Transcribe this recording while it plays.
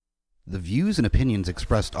The views and opinions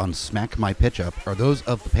expressed on Smack My Pitch Up are those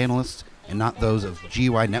of the panelists and not those of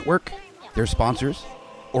GUI Network, their sponsors,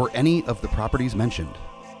 or any of the properties mentioned.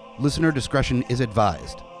 Listener discretion is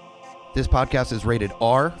advised. This podcast is rated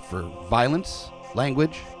R for violence,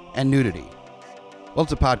 language, and nudity. Well,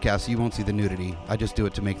 it's a podcast, so you won't see the nudity. I just do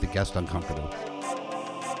it to make the guest uncomfortable.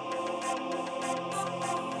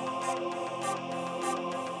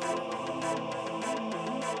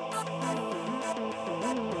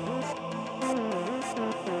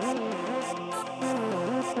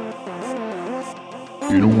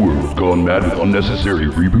 In a world gone mad with unnecessary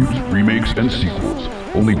reboots, remakes, and sequels,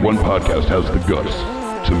 only one podcast has the guts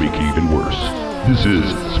to make it even worse. This is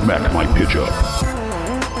Smack My Pitch Up.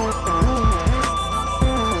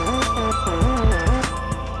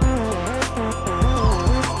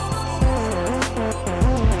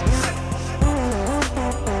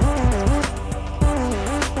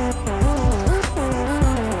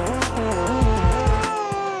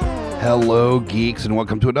 Hello, geeks, and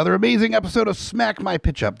welcome to another amazing episode of Smack My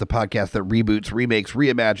Pitch Up, the podcast that reboots, remakes,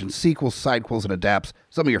 reimagines, sequels, sidequels, and adapts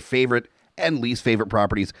some of your favorite and least favorite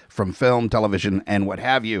properties from film, television, and what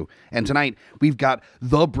have you. And tonight, we've got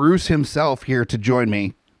the Bruce himself here to join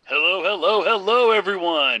me. Hello,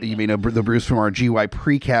 everyone. You mean the Bruce from our GUI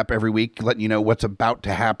Precap every week, letting you know what's about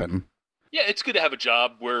to happen. Yeah, it's good to have a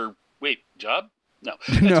job where... Wait, job? No.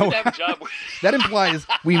 No. Good to have a job where... That implies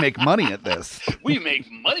we make money at this. We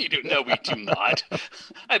make money. No, we do not.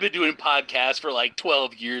 I've been doing podcasts for like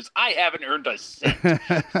 12 years. I haven't earned a cent.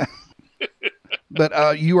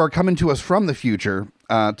 But you are coming to us from the future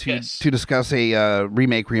to discuss a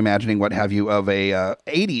remake, reimagining, what have you, of a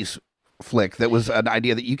 80s flick that was an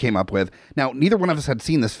idea that you came up with. Now, neither one of us had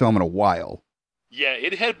seen this film in a while. Yeah,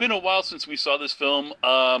 it had been a while since we saw this film.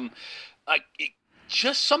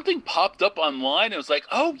 Just something popped up online. It was like,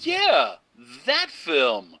 oh yeah, that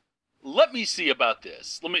film. Let me see about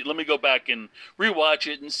this. Let me go back and rewatch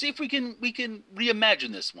it and see if we can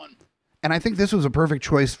reimagine this one. And I think this was a perfect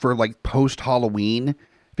choice for like post-Halloween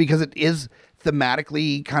because it is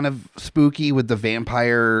thematically kind of spooky with the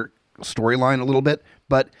vampire storyline a little bit,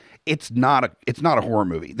 but it's not a horror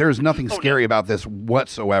movie. There's nothing scary about this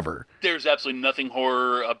whatsoever. There's absolutely nothing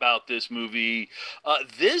horror about this movie.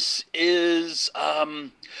 This is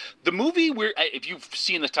the movie where, if you've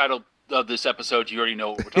seen the title of this episode, you already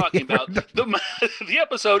know what we're talking about. The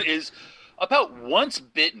episode is about Once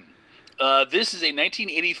Bitten. This is a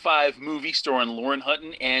 1985 movie starring Lauren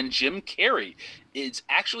Hutton and Jim Carrey. It's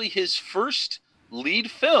actually his first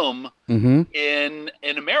lead film in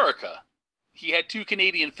America. He had 2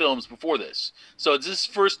 Canadian films before this. So it's his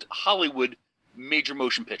first Hollywood major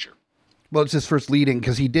motion picture. Well, it's his first leading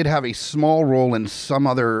because he did have a small role in some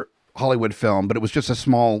other Hollywood film, but it was just a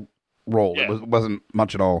small role. Yeah. It wasn't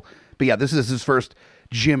much at all. But yeah, this is his first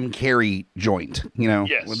Jim Carrey joint, you know?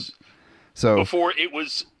 Yes. So before it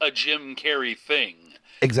was a Jim Carrey thing.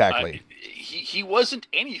 Exactly. He wasn't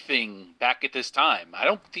anything back at this time. I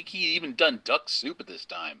don't think he even done Duck Soup at this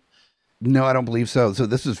time. No, I don't believe so. So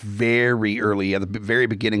this is very early, at the very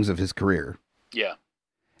beginnings of his career. Yeah.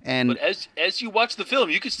 But as you watch the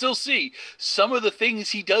film, you can still see some of the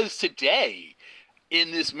things he does today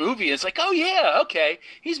in this movie. It's like, oh yeah, okay.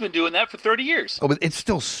 He's been doing that for 30 years. Oh, but it's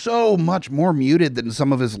still so much more muted than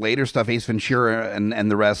some of his later stuff, Ace Ventura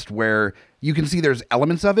and the rest, where you can see there's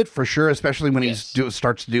elements of it for sure, especially when he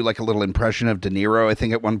starts to do like a little impression of De Niro, I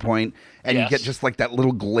think, at one point. And you get just like that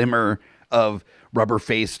little glimmer of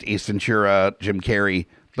rubber-faced Ace Ventura, Jim Carrey,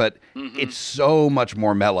 but it's so much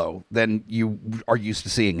more mellow than you are used to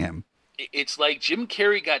seeing him. It's like Jim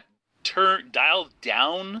Carrey got dialed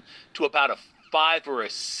down to about a 5 or a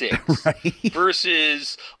 6 right?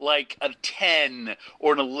 Versus like a 10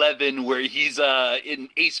 or an 11 where he's in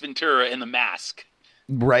Ace Ventura and The Mask.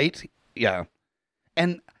 Right? Yeah.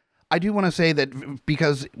 And I do want to say that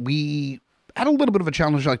because we had a little bit of a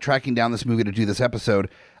challenge like tracking down this movie to do this episode,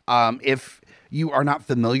 if you are not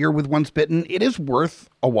familiar with Once Bitten, it is worth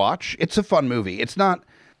a watch. It's a fun movie. It's not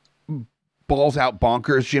balls out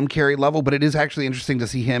bonkers Jim Carrey level, but it is actually interesting to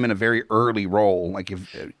see him in a very early role, like a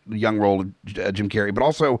young role of Jim Carrey. But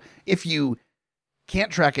also, if you can't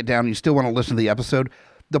track it down and you still want to listen to the episode,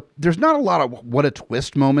 there's not a lot of what a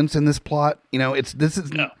twist moments in this plot. You know,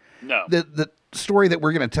 no. The story that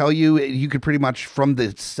we're going to tell you, you could pretty much, from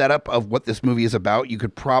the setup of what this movie is about, you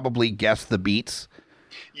could probably guess the beats.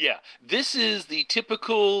 Yeah, this is the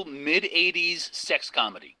typical mid-'80s sex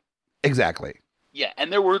comedy. Exactly. Yeah,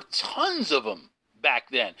 and there were tons of them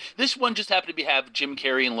back then. This one just happened to have Jim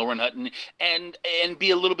Carrey and Lauren Hutton and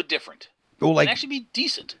be a little bit different. Well, like, and actually be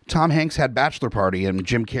decent. Tom Hanks had Bachelor Party and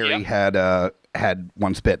Jim Carrey had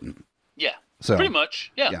Once Bitten. Yeah, so pretty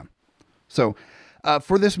much, yeah. So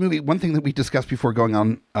for this movie, one thing that we discussed before going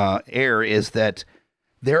on air is that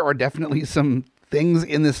there are definitely some things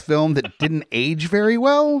in this film that didn't age very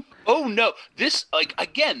well. Oh no! This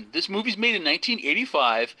this movie's made in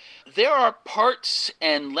 1985. There are parts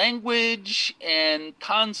and language and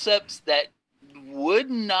concepts that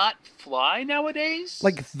would not fly nowadays.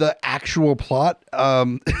 Like the actual plot,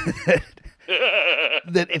 that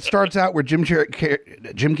it starts out where Jim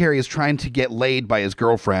Carrey is trying to get laid by his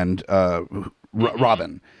girlfriend,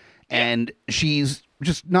 Robin, and she's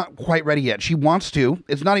just not quite ready yet. She wants to.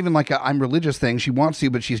 It's not even like a I'm religious thing. She wants to,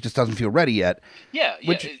 but she just doesn't feel ready yet. Yeah,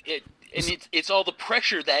 it's all the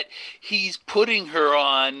pressure that he's putting her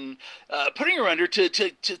under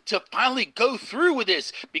to finally go through with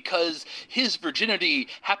this, because his virginity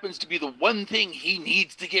happens to be the one thing he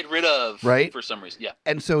needs to get rid of, right? For some reason, yeah.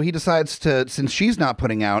 And so he decides to, since she's not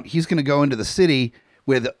putting out, he's going to go into the city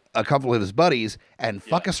with a couple of his buddies and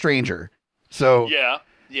fuck a stranger. So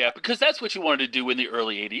yeah, because that's what you wanted to do in the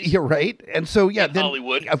early 80s. You're right. And so, then,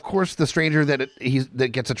 Hollywood. Of course, the stranger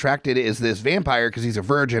that gets attracted is this vampire because he's a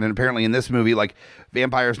virgin. And apparently in this movie, like,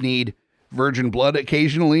 vampires need virgin blood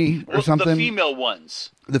occasionally or something. The female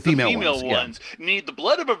ones. The female ones need the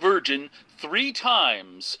blood of a virgin 3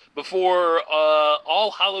 times before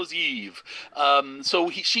All Hallows Eve. So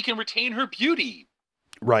she can retain her beauty.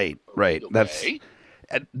 Right. Okay.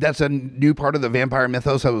 That's a new part of the vampire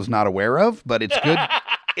mythos I was not aware of, but it's good.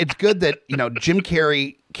 It's good that, Jim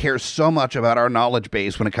Carrey cares so much about our knowledge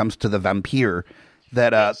base when it comes to the vampire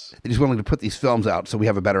that he's willing to put these films out so we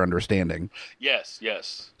have a better understanding. Yes.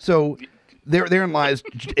 So therein lies,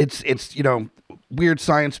 it's weird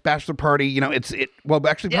science bachelor party.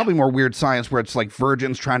 Probably more weird science where it's like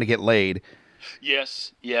virgins trying to get laid.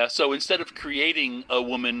 Yes, yeah. So instead of creating a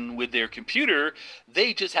woman with their computer,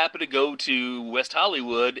 they just happen to go to West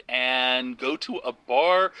Hollywood and go to a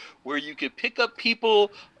bar where you could pick up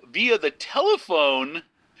people via the telephone,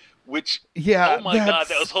 which, oh my God,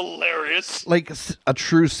 that was hilarious. Like a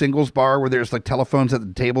true singles bar where there's like telephones at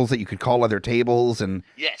the tables that you could call other tables. And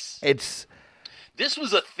yes, this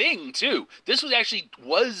was a thing, too. This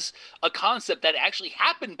was a concept that actually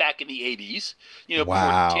happened back in the 80s,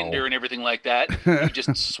 before Tinder and everything like that. You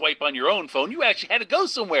just swipe on your own phone. You actually had to go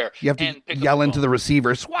somewhere. You have to yell into the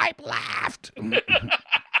receiver, swipe left. You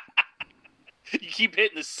keep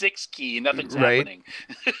hitting the 6 key and nothing's happening.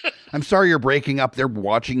 I'm sorry you're breaking up. They're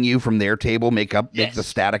watching you from their table make the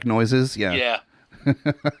static noises. Yeah.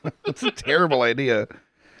 That's a terrible idea.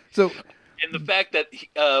 So... And the fact that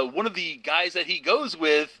one of the guys that he goes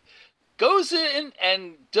with goes in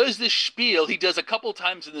and does this spiel he does a couple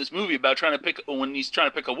times in this movie about when he's trying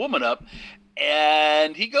to pick a woman up,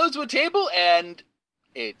 and he goes to a table and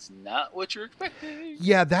it's not what you're expecting.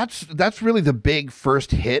 Yeah, that's really the big first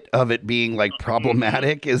hit of it being like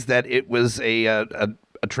problematic is that it was a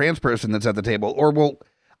trans person that's at the table, or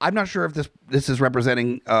I'm not sure if this is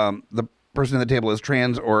representing the person at the table is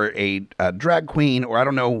trans or a drag queen, or I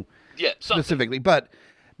don't know. Yeah, specifically, but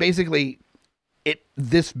basically,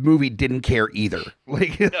 this movie didn't care either.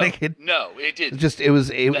 It didn't.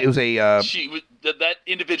 That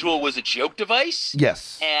individual was a joke device.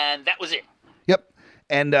 Yes, and that was it. Yep,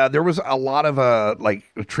 and there was a lot of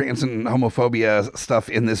trans and homophobia stuff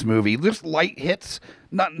in this movie. Just light hits,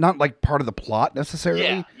 not like part of the plot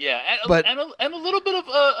necessarily. Yeah, and a little bit of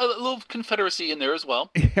a little Confederacy in there as well.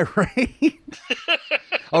 Yeah, right.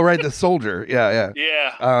 Oh, right, the soldier.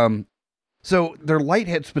 Yeah. So they're light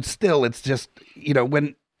hits, but still, it's just,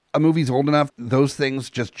 when a movie's old enough, those things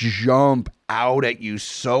just jump out at you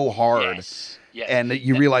so hard. Yes. And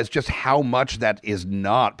you realize just how much that is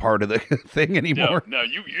not part of the thing anymore. No,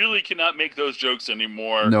 you really cannot make those jokes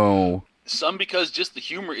anymore. No. Some because just the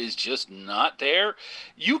humor is just not there.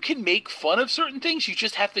 You can make fun of certain things. You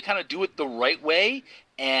just have to kind of do it the right way.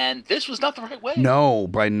 And this was not the right way. No,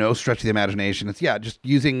 by no stretch of the imagination. It's, just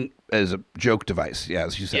using as a joke device. Yeah,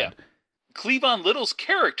 as you said. Yeah. Cleavon Little's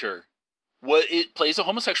character, it plays a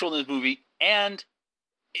homosexual in this movie and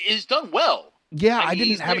is done well. Yeah,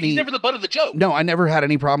 He's never the butt of the joke. No, I never had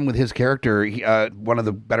any problem with his character. One of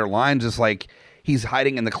the better lines is like he's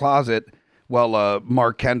hiding in the closet while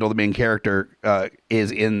Mark Kendall, the main character,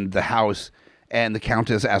 is in the house, and the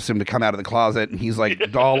Countess asks him to come out of the closet, and he's like,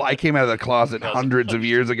 "Doll, I came out of the closet hundreds of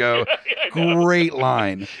years ago." Great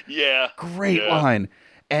line. Yeah. Great line.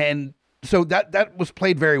 And so that was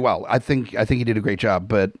played very well. I think he did a great job.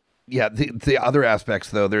 But yeah, the other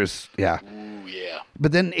aspects though, there's Ooh, yeah.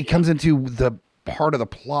 But then it comes into the part of the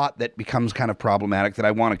plot that becomes kind of problematic that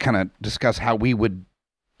I want to kind of discuss how we would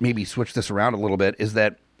maybe switch this around a little bit, is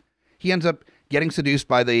that he ends up getting seduced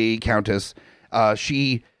by the Countess.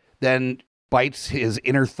 She then bites his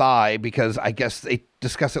inner thigh because I guess they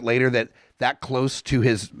discuss it later that close to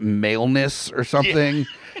his maleness or something.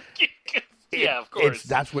 Yeah, of course.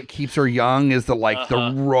 That's what keeps her young is the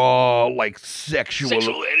the raw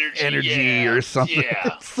sexual energy or something.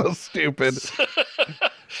 Yeah. It's so stupid.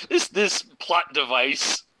 this plot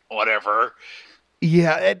device, whatever.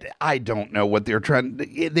 Yeah, I don't know what they were trying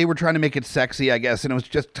to make it sexy, I guess, and it was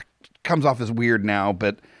just comes off as weird now,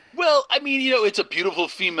 but well, I mean, it's a beautiful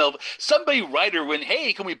female. Somebody write her when,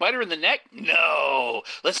 hey, can we bite her in the neck? No,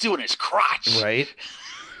 let's do it in his crotch. Right.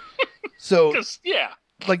 So, yeah.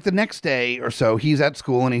 Like the next day or so, he's at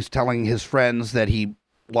school and he's telling his friends that he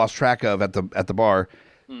lost track of at the bar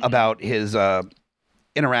about his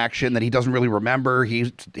interaction that he doesn't really remember. He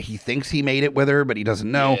thinks he made it with her, but he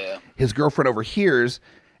doesn't know. Yeah. His girlfriend overhears,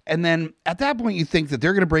 and then at that point, you think that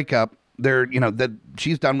they're going to break up. That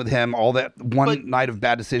she's done with him. All that night of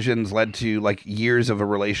bad decisions led to years of a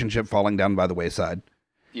relationship falling down by the wayside.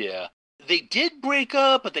 Yeah. They did break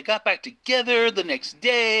up, but they got back together the next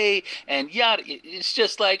day, and it's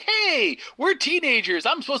just like, hey, we're teenagers.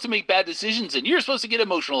 I'm supposed to make bad decisions, and you're supposed to get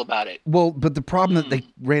emotional about it. Well, but the problem that they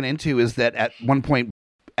ran into is that at one point,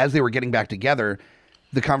 as they were getting back together,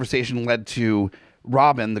 the conversation led to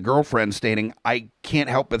Robin, the girlfriend, stating, I can't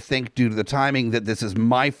help but think due to the timing that this is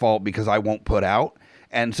my fault because I won't put out.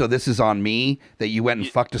 And so this is on me that you went and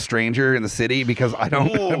fucked a stranger in the city because I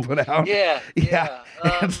don't put out. Yeah.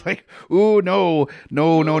 It's like, ooh, no.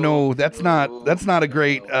 That's not a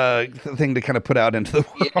great thing to kind of put out into the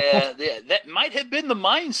world. Yeah, that might have been the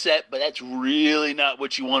mindset, but that's really not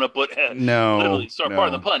what you want to put. No.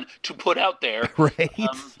 Pardon the pun, to put out there. Right.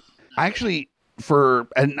 Actually,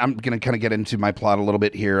 and I'm going to kind of get into my plot a little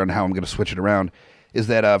bit here on how I'm going to switch it around, is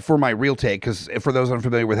that for my real take, because for those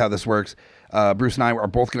unfamiliar with how this works, Bruce and I are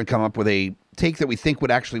both going to come up with a take that we think would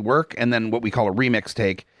actually work, and then what we call a remix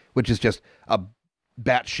take, which is just a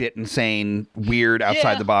batshit insane, weird,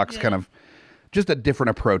 outside the box kind of, just a different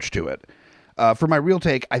approach to it. For my real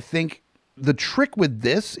take, I think the trick with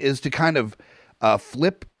this is to kind of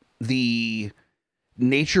flip the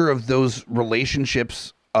nature of those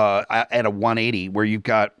relationships at a 180, where you've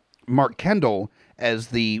got Mark Kendall as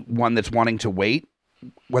the one that's wanting to wait,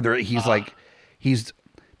 whether he's he's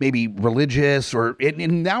maybe religious or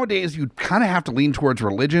and nowadays you kind of have to lean towards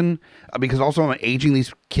religion because also I'm aging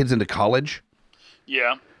these kids into college.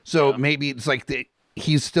 Yeah. So maybe it's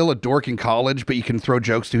he's still a dork in college, but you can throw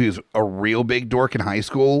jokes to he's a real big dork in high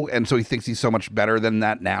school. And so he thinks he's so much better than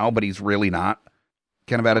that now, but he's really not,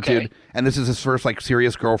 kind of attitude. Okay. And this is his first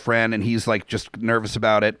serious girlfriend. And he's just nervous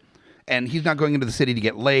about it. And he's not going into the city to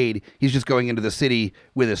get laid. He's just going into the city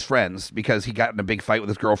with his friends because he got in a big fight with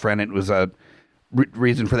his girlfriend. And it was a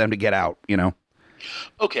reason for them to get out,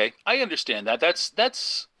 Okay. I understand that.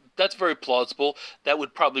 That's very plausible. That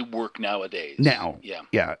would probably work nowadays. Now.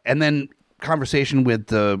 Yeah. And then conversation with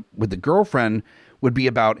the girlfriend would be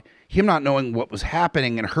about him not knowing what was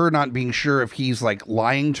happening and her not being sure if he's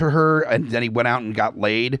lying to her, and then he went out and got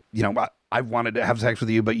laid. I wanted to have sex with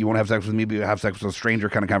you, but you won't have sex with me, but you have sex with a stranger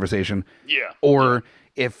kind of conversation. Yeah. Or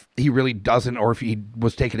if he really doesn't, or if he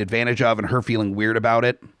was taken advantage of and her feeling weird about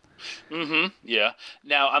it. Mm-hmm. Yeah.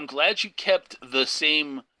 Now, I'm glad you kept the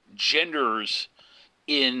same genders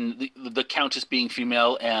in the Countess being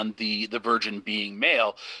female and the Virgin being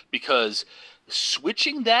male, because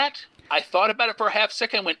switching I thought about it for a half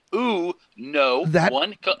second and went, ooh, no. That,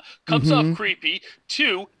 one, comes off creepy.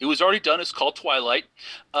 Two, it was already done. It's called Twilight.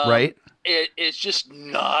 Right. It's just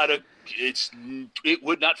not it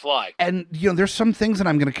would not fly. And, there's some things that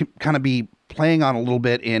I'm going to kind of be playing on a little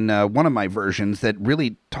bit in one of my versions that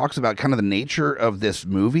really talks about kind of the nature of this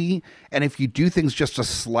movie. And if you do things just a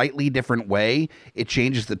slightly different way, it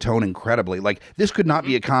changes the tone incredibly. This could not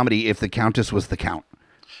be a comedy if the Countess was the Count.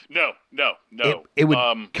 No. It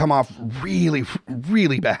would come off really,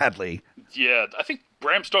 really badly. Yeah, I think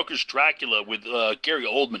Bram Stoker's Dracula with Gary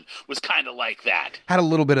Oldman was kind of like that. Had a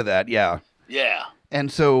little bit of that, yeah. Yeah.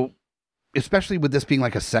 And so, especially with this being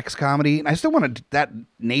a sex comedy, and I still wanted that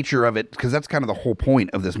nature of it, because that's kind of the whole point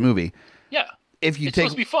of this movie. Yeah. It's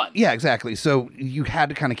supposed to be fun. Yeah, exactly. So you had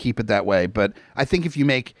to kind of keep it that way. But I think if you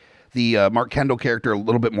make the Mark Kendall character a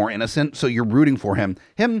little bit more innocent, so you're rooting for him.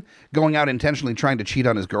 Him going out intentionally trying to cheat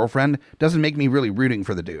on his girlfriend doesn't make me really rooting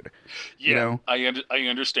for the dude. Yeah, I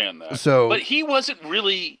understand that. So, but he wasn't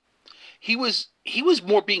really. He was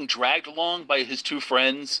more being dragged along by his two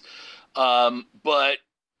friends. But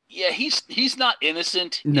yeah, he's not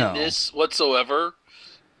innocent in this whatsoever.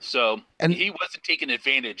 So And- he wasn't taken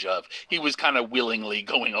advantage of. He was kind of willingly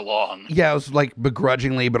going along. Yeah, it was like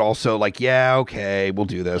begrudgingly, but also like, yeah, okay, we'll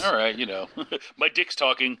do this. All right, my dick's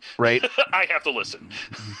talking. Right. I have to listen.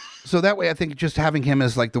 So that way, I think just having him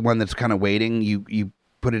as like the one that's kind of waiting, you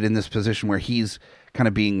put it in this position where he's kind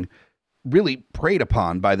of being really preyed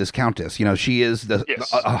upon by this countess. She is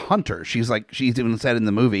Yes. a hunter. She's even said in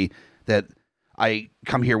the movie that I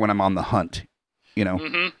come here when I'm on the hunt.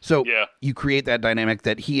 So Yeah. you create that dynamic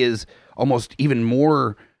that he is almost even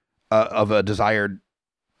more of a desired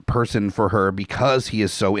person for her because he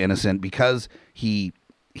is so innocent, because he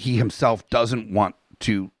himself doesn't want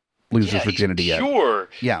to lose his virginity he's yet. pure.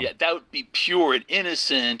 Yeah. That would be pure and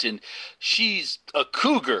innocent, and she's a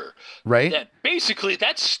cougar. Right?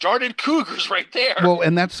 That started cougars right there. Well,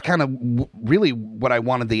 and that's kind of really what I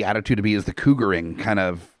wanted the attitude to be, is the cougaring kind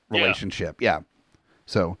of relationship. Yeah.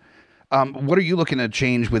 So, what are you looking to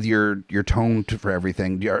change with your tone for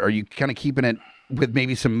everything? Are you kind of keeping it with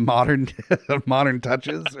maybe some modern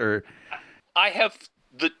touches, or? I have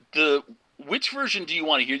the which version do you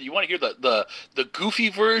want to hear? Do you want to hear the goofy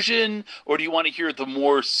version, or do you want to hear the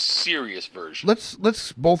more serious version?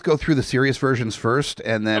 Let's both go through the serious versions first,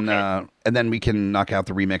 and then Okay. and then we can knock out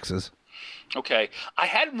the remixes. Okay, I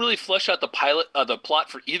hadn't really fleshed out the plot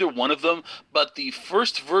for either one of them, but the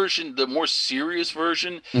first version, the more serious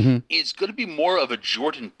version, is going to be more of a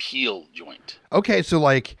Jordan Peele joint. Okay, so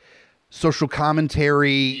like social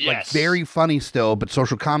commentary, like Yes. very funny still, but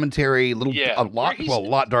social commentary, Yeah, a lot where he's- a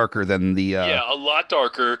lot darker than the Yeah, a lot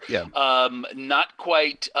darker. Yeah. Not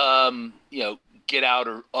quite, Get Out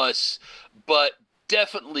or Us, but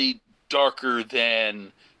definitely darker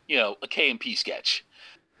than, a K&P sketch.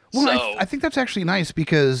 Well, So, I think that's actually nice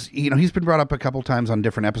because he's been brought up a couple times on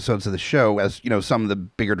different episodes of the show, as some of the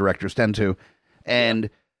bigger directors tend to, and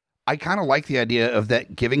I kind of like the idea of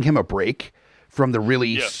that, giving him a break from the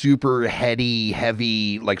really super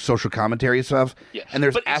heavy like social commentary stuff. yeah. And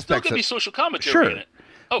there's but it's still aspects going to be of social commentary Sure. in it.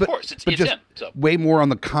 Oh, But- of course, it's but just him. So. way more on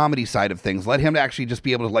the comedy side of things. Let him actually just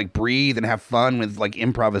be able to like breathe and have fun with like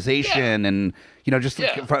improvisation and just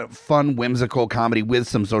like, fun whimsical comedy with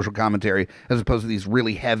some social commentary, as opposed to these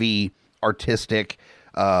really heavy artistic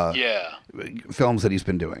films that he's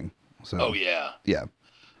been doing. So Oh, yeah. yeah.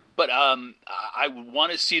 But I would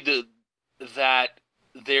want to see that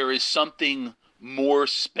there is something more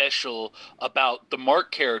special about the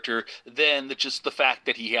Mark character than just the fact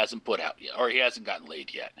that he hasn't put out yet, or he hasn't gotten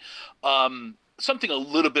laid yet. Something a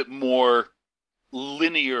little bit more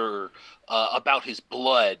linear about his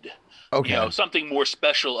blood. Okay. Something more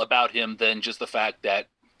special about him than just the fact that,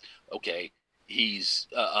 he's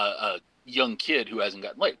a young kid who hasn't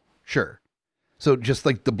gotten laid. Sure. So just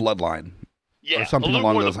like the bloodline. Yeah, Or something a little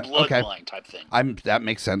along more those the lines. Okay. bloodline type thing. That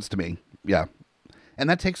makes sense to me. Yeah. And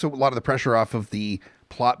that takes a lot of the pressure off of the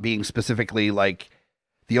plot being specifically like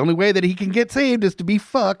the only way that he can get saved is to be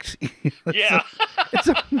fucked. Yeah.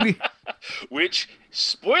 Which,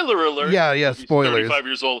 spoiler alert. Yeah, he's spoilers. 35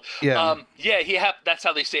 years old. Yeah. That's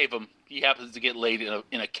how they save him. He happens to get laid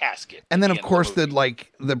in a casket. And then at of the end course the movie.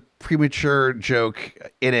 the premature joke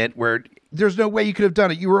in it where there's no way you could have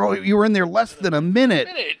done it. You were in there less than a minute.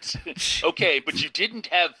 Okay, but you didn't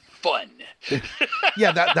have fun.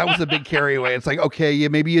 Yeah, that was a big carryaway. It's like, okay, yeah,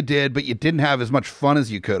 maybe you did, but you didn't have as much fun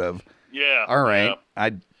as you could have. Yeah. All right.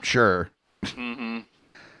 Sure.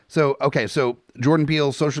 So Jordan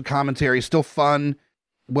Peele's social commentary, still fun,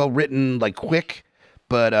 well written, like quick,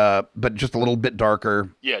 but just a little bit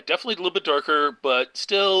darker. Yeah, definitely a little bit darker, but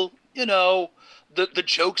still, the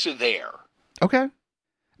jokes are there. Okay.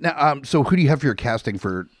 Now, so who do you have for your casting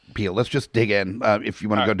for Peele? Let's just dig in if you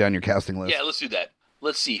want to go down your casting list. Yeah, let's do that.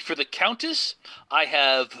 Let's see. For the Countess, I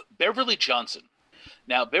have Beverly Johnson.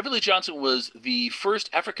 Now, Beverly Johnson was the first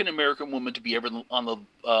African-American woman to be ever on the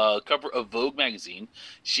cover of Vogue magazine.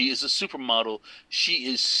 She is a supermodel. She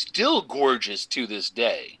is still gorgeous to this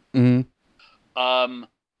day. Mm-hmm.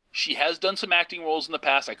 She has done some acting roles in the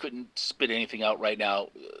past. I couldn't spit anything out right now.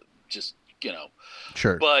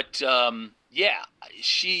 Sure. But,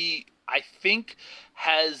 she, I think,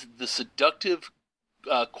 has the seductive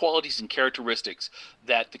qualities and characteristics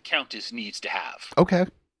that the Countess needs to have. Okay.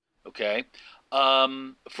 Okay.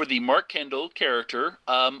 For the Mark Kendall character,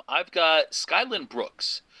 I've got Skyland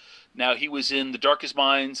Brooks. Now, he was in The Darkest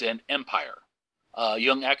Minds and Empire.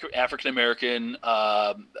 Young African-American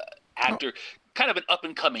actor, kind of an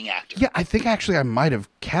up-and-coming actor. Yeah, I think actually I might have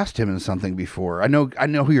cast him in something before. I know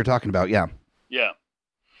who you're talking about. Yeah. Yeah.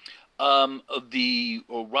 The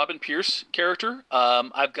Robin Pierce character,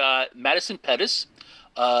 I've got Madison Pettis.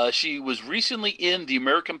 She was recently in The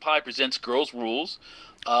American Pie Presents Girls Rules.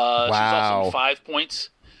 She's also in 5 Points.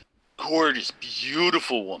 gorgeous,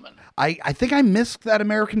 beautiful woman. I think I missed that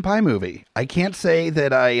American Pie movie. I can't say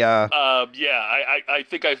that I. I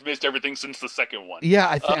think I've missed everything since the second one.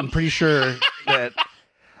 Yeah, I'm pretty sure that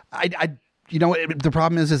I. You know, the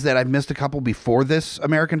problem is that I've missed a couple before this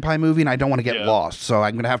American Pie movie, and I don't want to get lost. So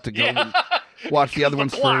I'm going to have to go and watch the other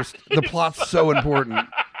ones first. The plot's so important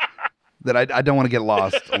that I don't want to get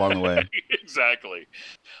lost along the way. Exactly.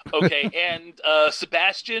 Okay, and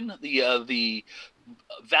Sebastian, the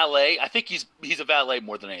valet. I think he's a valet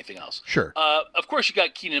more than anything else. Sure. Of course, you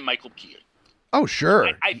got Keegan-Michael Key. Oh, sure.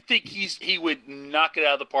 I think he would knock it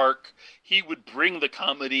out of the park. He would bring the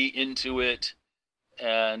comedy into it.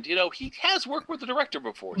 And, you know, he has worked with the director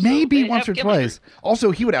before. So maybe once or chemistry. twice. Also,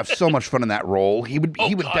 he would have so much fun in that role. He would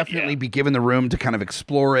definitely be given the room to kind of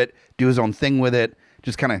explore it, do his own thing with it,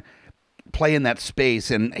 just kind of play in that space.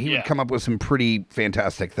 And he would come up with some pretty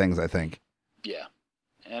fantastic things, I think. Yeah.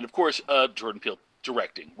 And, of course, Jordan Peele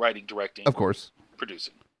writing, directing. Of course.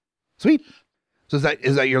 Producing. Sweet. So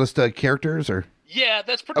is that your list of characters, or? Yeah,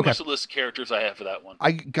 that's pretty much the list of characters I have for that one.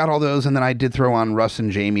 I got all those, and then I did throw on Russ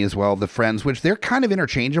and Jamie as well, the friends, which they're kind of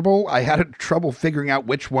interchangeable. I had trouble figuring out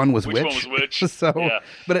which one was which. So, yeah.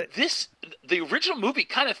 But the original movie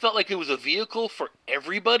kind of felt like it was a vehicle for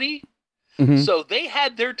everybody. Mm-hmm. So they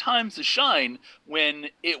had their times to shine when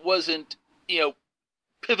it wasn't,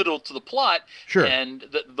 pivotal to the plot. Sure. And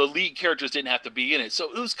the lead characters didn't have to be in it.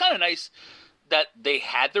 So it was kind of nice that they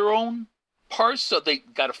had their own parts, so they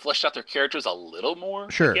got to flesh out their characters a little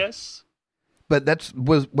more, sure. I guess. But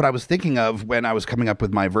was what I was thinking of when I was coming up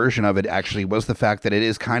with my version of it, actually, was the fact that it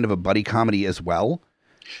is kind of a buddy comedy as well.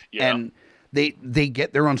 Yeah. And they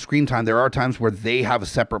get their own screen time. There are times where they have a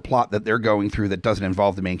separate plot that they're going through that doesn't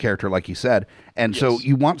involve the main character, like you said. And so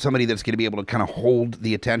you want somebody that's going to be able to kind of hold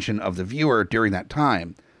the attention of the viewer during that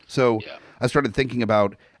time. So I started thinking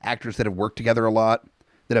about actors that have worked together a lot,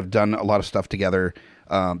 that have done a lot of stuff together,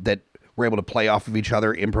 that were able to play off of each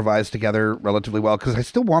other, improvise together relatively well. Because I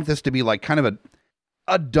still want this to be like kind of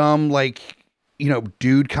a dumb, like,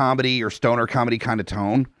 dude comedy or stoner comedy kind of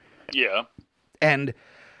tone. Yeah. And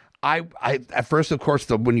I at first, of course,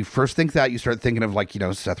 when you first think that, you start thinking of like,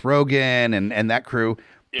 Seth Rogen and that crew.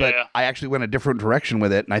 But I actually went a different direction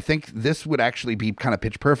with it. And I think this would actually be kind of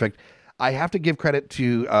pitch perfect. I have to give credit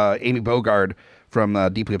to Amy Bogard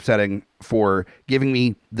from Deeply Upsetting for giving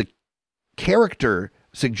me the character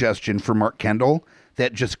suggestion for Mark Kendall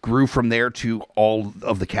that just grew from there to all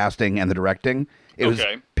of the casting and the directing. It was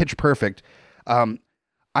pitch perfect. I'm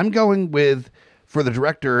going with, for the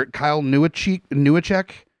director, Kyle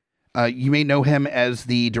Newacek. You may know him as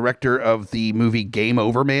the director of the movie Game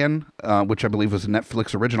Over Man, which I believe was a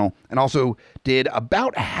Netflix original, and also did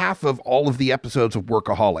about half of all of the episodes of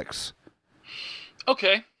Workaholics.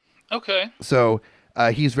 Okay. So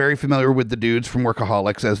he's very familiar with the dudes from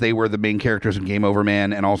Workaholics, as they were the main characters in Game Over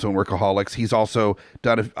Man and also in Workaholics. He's also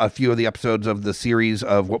done a few of the episodes of the series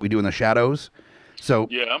of What We Do in the Shadows. So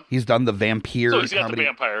he's done the vampire So he's got comedy. the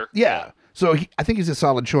vampire. Yeah. So I think he's a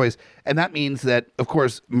solid choice. And that means that, of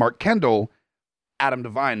course, Mark Kendall, Adam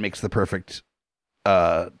Devine makes the perfect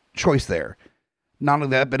choice there. Not only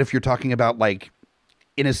that, but if you're talking about like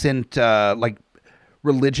innocent, like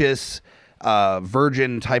religious,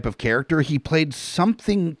 virgin type of character, he played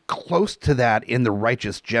something close to that in The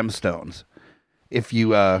Righteous Gemstones. If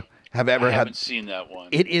you have ever I haven't seen that one.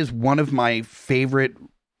 It is one of my favorite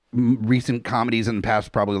recent comedies in the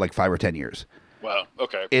past, probably like 5 or 10 years. Wow.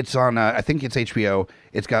 Okay. It's on, I think it's HBO.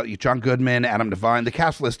 It's got John Goodman, Adam Devine. The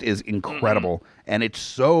cast list is incredible, and it's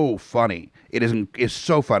so funny. It's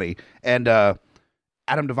so funny. And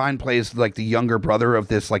Adam Devine plays like the younger brother of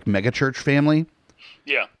this like megachurch family.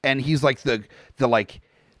 Yeah. And he's like the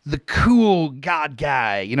cool God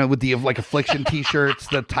guy, with the like Affliction t-shirts,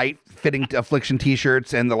 the tight fitting Affliction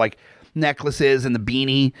t-shirts, and the like necklaces and the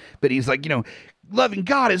beanie. But he's like, loving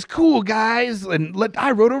God is cool, guys, and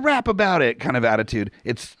I wrote a rap about it kind of attitude.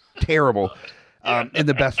 It's terrible in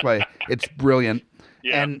the best way. It's brilliant.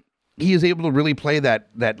 Yeah. And he is able to really play that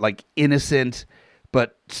like innocent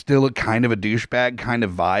but still a kind of a douchebag kind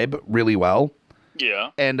of vibe really well.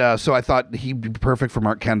 Yeah. And so I thought he'd be perfect for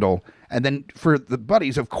Mark Kendall. And then for the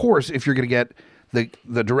buddies, of course, if you're going to get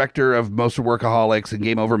the director of most of Workaholics and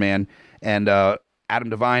Game Over Man and Adam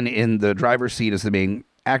Devine in the driver's seat as the main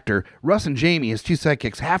actor, Russ and Jamie, his two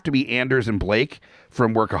sidekicks, have to be Anders and Blake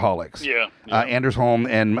from Workaholics. Yeah. Anders Holm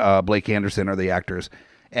and Blake Anderson are the actors.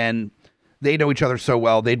 And they know each other so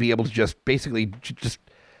well, they'd be able to just basically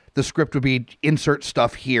the script would be insert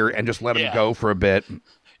stuff here and just let them go for a bit.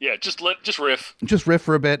 Yeah, just riff. Just riff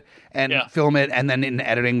for a bit and film it, and then in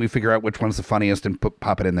editing we figure out which one's the funniest and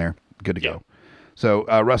pop it in there. Good to go. So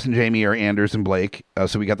Russ and Jamie are Anders and Blake.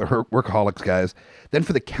 So we got the workaholics guys. Then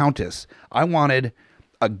for the Countess, I wanted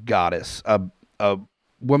a goddess, a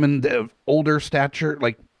woman of older stature,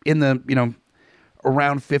 like in the,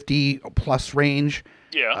 around 50 plus range.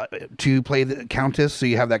 Yeah. To play the Countess. So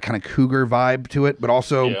you have that kind of cougar vibe to it, but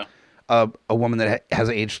also a woman that has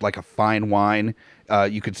aged like a fine wine.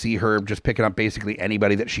 You could see her just picking up basically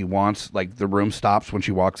anybody that she wants. Like the room stops when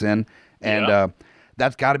she walks in. And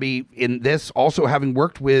that's got to be in this. Also, having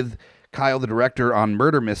worked with Kyle, the director, on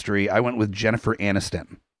Murder Mystery, I went with Jennifer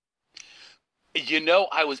Aniston.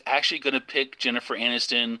 I was actually going to pick Jennifer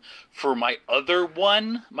Aniston for my other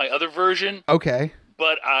version. Okay.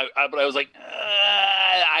 But I was like,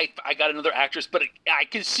 I got another actress, but I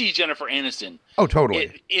can see Jennifer Aniston. Oh,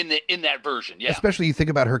 totally. In that version, yeah. Especially you think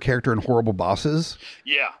about her character in Horrible Bosses.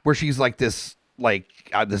 Yeah. Where she's like this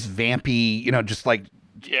vampy, just like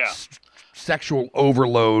sexual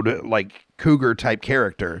overload, like cougar type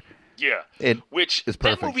character. Yeah, which is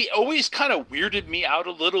perfect. That movie always kind of weirded me out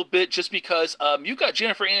a little bit, just because you got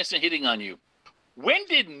Jennifer Aniston hitting on you. When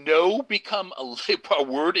did "no" become a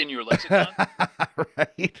word in your lexicon?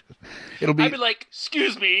 Right. I'd be like,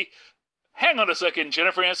 "Excuse me, hang on a second.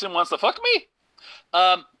 Jennifer Aniston wants to fuck me?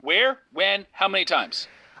 Where? When? How many times?"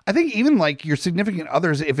 I think even like your significant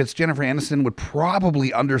others, if it's Jennifer Aniston, would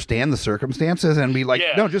probably understand the circumstances and be like,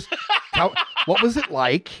 no, just what was it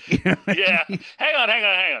like? Yeah. Hang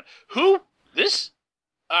on. Who? This?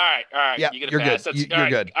 All right. Yeah, you're good. You're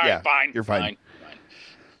good. All right, yeah, fine. You're fine.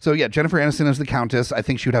 So yeah, Jennifer Aniston is the Countess. I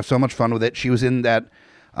think she would have so much fun with it. She was in that.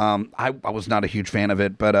 I was not a huge fan of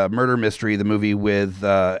it, but Murder Mystery, the movie with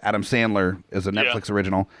Adam Sandler, is a Netflix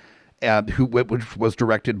original, which was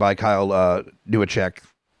directed by Kyle Newacek,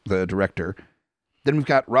 the director. Then we've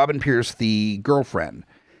got Robin Pierce, the girlfriend,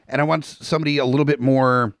 and I want somebody a little bit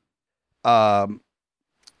more,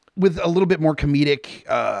 with a little bit more comedic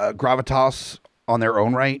gravitas on their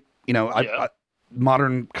own right.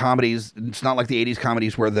 Modern comedies, it's not like the 80s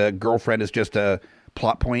comedies where the girlfriend is just a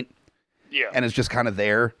plot point. Yeah. And is just kind of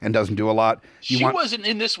there and doesn't do a lot. She wasn't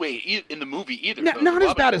in this way in the movie either. Not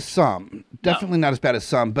as bad as some. Definitely not as bad as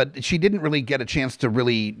some, but she didn't really get a chance to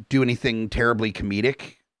really do anything terribly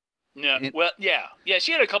comedic. No. Yeah,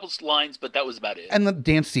 she had a couple lines, but that was about it. And the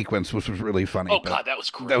dance sequence was really funny. Oh, God, that was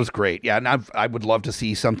great. That was great. Yeah, and I would love to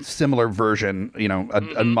see some similar version,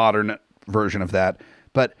 a modern version of that.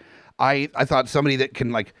 But I thought somebody that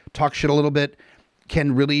can like talk shit a little bit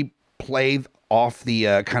can really play off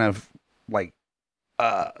the kind of like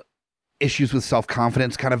issues with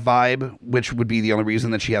self-confidence kind of vibe, which would be the only reason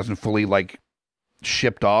that she hasn't fully like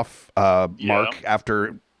shipped off Mark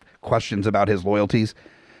after questions about his loyalties.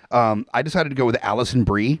 I decided to go with Alison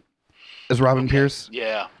Brie as Robin Pierce.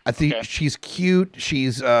 Yeah. I think she's cute. She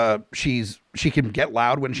can get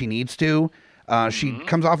loud when she needs to. She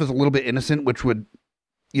comes off as a little bit innocent, which would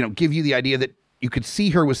give you the idea that you could see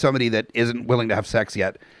her with somebody that isn't willing to have sex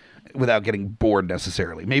yet without getting bored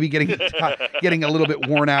necessarily. Maybe getting a little bit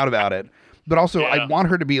worn out about it. But also I want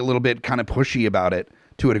her to be a little bit kind of pushy about it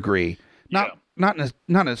to a degree. Not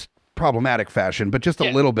in a problematic fashion, but just a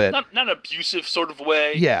little bit. Not an abusive sort of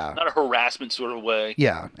way. Yeah. Not a harassment sort of way.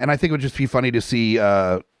 Yeah. And I think it would just be funny to see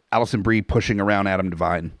Alison Brie pushing around Adam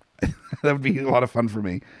Devine. That would be a lot of fun for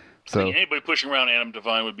me. So anybody pushing around Adam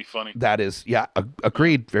Devine would be funny. That is,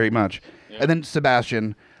 agreed very much. Yeah. And then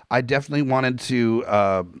Sebastian, I definitely wanted to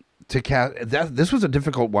cast. This was a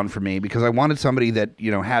difficult one for me because I wanted somebody that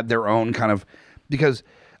had their own kind of, because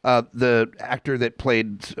the actor that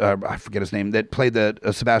played I forget his name, that played the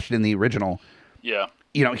Sebastian in the original. Yeah.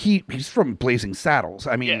 He's from Blazing Saddles.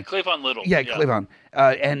 I mean, Cleavon Little. Yeah, Cleavon.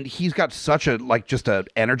 And he's got such a just a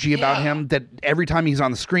energy about him that every time he's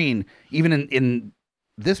on the screen, even in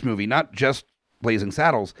this movie, not just Blazing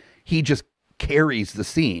Saddles, he just carries the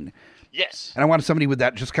scene. Yes. And I wanted somebody with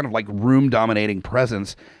that just kind of like room dominating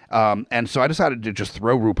presence. And so I decided to just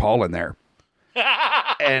throw RuPaul in there.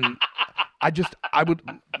 And I would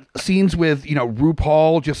scenes with,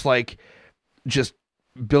 RuPaul just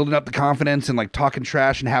building up the confidence and like talking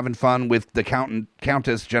trash and having fun with the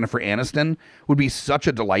Countess Jennifer Aniston would be such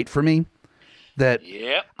a delight for me. That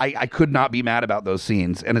I could not be mad about those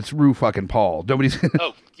scenes, and it's Ru fucking Paul. Nobody's.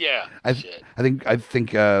 Oh yeah, I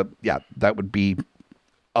think that would be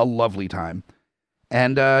a lovely time,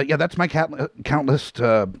 and that's my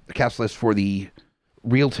cast list for the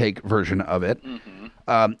real take version of it.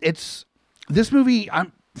 Mm-hmm. It's this movie.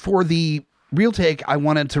 For the real take, I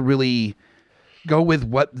wanted to really go with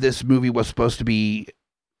what this movie was supposed to be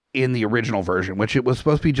in the original version, which it was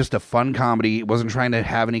supposed to be just a fun comedy. It wasn't trying to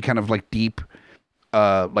have any kind of like deep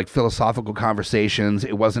philosophical conversations.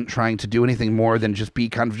 It wasn't trying to do anything more than just be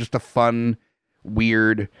kind of just a fun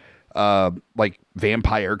weird, like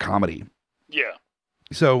vampire comedy. Yeah.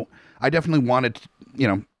 So I definitely wanted,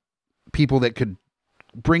 people that could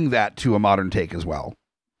bring that to a modern take as well.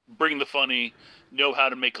 Bring the funny, know how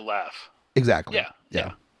to make a laugh. Exactly.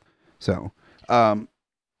 Yeah. So, I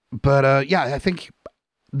think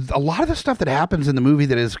a lot of the stuff that happens in the movie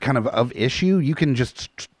that is kind of issue, you can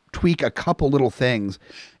just tweak a couple little things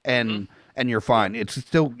and you're fine.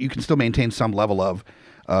 You can still maintain some level of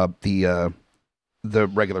the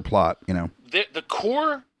regular plot, The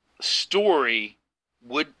core story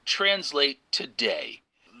would translate today.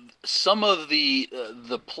 Some of the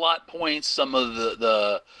plot points, some of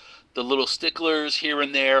the little sticklers here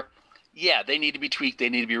and there, yeah, they need to be tweaked. They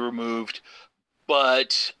need to be removed.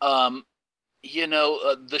 But the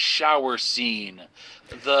shower scene,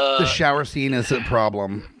 the shower scene is a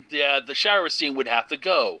problem. Yeah, the shower scene would have to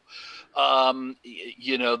go.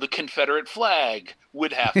 The Confederate flag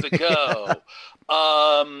would have to go.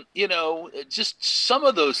 Just some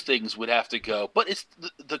of those things would have to go. But it's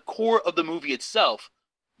the core of the movie itself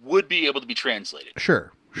would be able to be translated.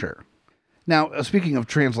 Sure. Now, speaking of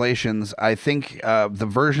translations, I think the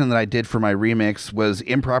version that I did for my remix was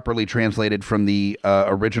improperly translated from the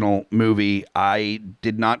original movie. I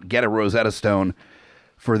did not get a Rosetta Stone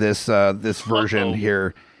for this version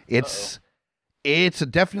here. It's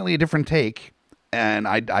definitely a different take, and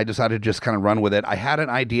I decided to just kind of run with it. I had an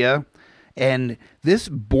idea, and this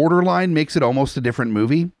borderline makes it almost a different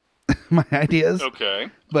movie, my ideas. Okay.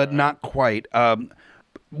 But not quite.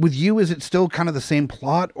 With you, is it still kind of the same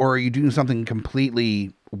plot, or are you doing something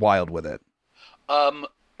completely wild with it?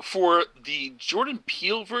 For the Jordan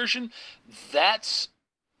Peele version, that's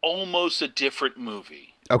almost a different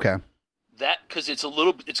movie. Okay. Because it's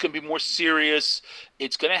going to be more serious.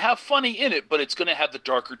 It's going to have funny in it, but it's going to have the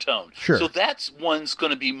darker tone. Sure. So that's one's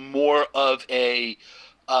going to be more of a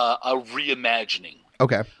reimagining.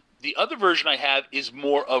 Okay. The other version I have is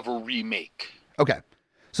more of a remake. Okay.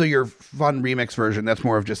 So your fun remix version, that's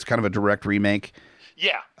more of just kind of a direct remake?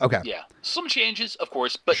 Yeah. Okay. Yeah. Some changes, of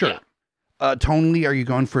course, but sure. Yeah. Tonally, are you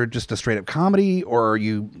going for just a straight up comedy, or are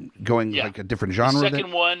you going like a different genre?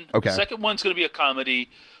 The second one's going to be a comedy.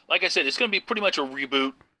 Like I said, it's going to be pretty much a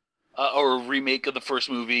reboot or a remake of the first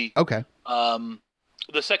movie. Okay. The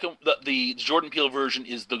Jordan Peele version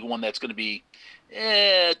is the one that's going to be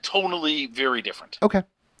tonally very different. Okay.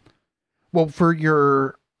 Well, for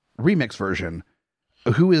your remix version,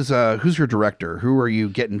 who's your director? Who are you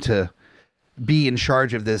getting to be in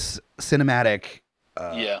charge of this cinematic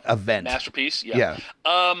event? Masterpiece? Yeah.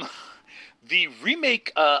 The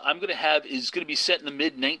remake I'm going to have is going to be set in the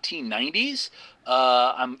mid-1990s.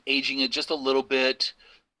 I'm aging it just a little bit.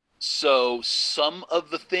 So some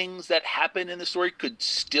of the things that happen in the story could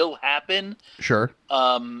still happen. Sure.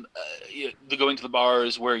 The going to the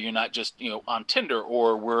bars where you're not just, on Tinder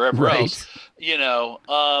or wherever else.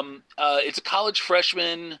 It's a college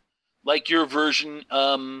freshman like your version.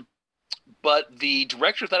 But the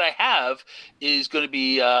director that I have is going to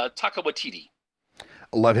be Taika Waititi.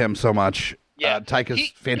 Love him so much. Yeah.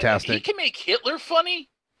 Taika's fantastic. He can make Hitler funny.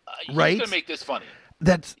 Right? He's going to make this funny.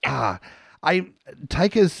 That's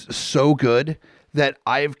Taika's so good that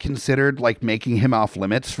I've considered like making him off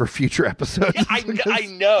limits for future episodes. Yeah, I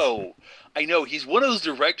know. He's one of those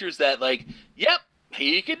directors that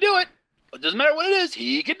he can do it. It doesn't matter what it is,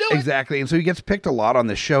 he can do it. Exactly. And so he gets picked a lot on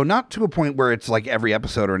this show, not to a point where it's like every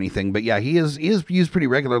episode or anything, but yeah, he is used pretty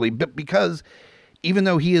regularly, but because even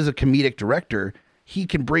though he is a comedic director, he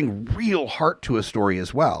can bring real heart to a story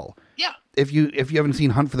as well. Yeah. If you haven't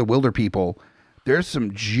seen Hunt for the Wilder People, there's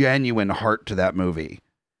some genuine heart to that movie.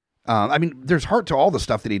 There's heart to all the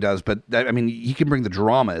stuff that he does, but he can bring the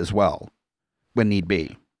drama as well when need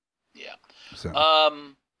be. Yeah. So.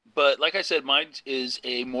 But like I said, mine is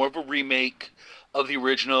more of a remake of the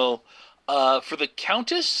original. For the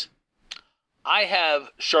Countess, I have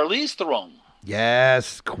Charlize Theron.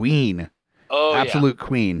 Yes, queen. Oh, absolute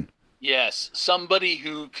queen. Yes, somebody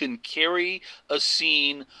who can carry a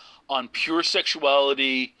scene on pure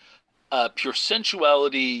sexuality, pure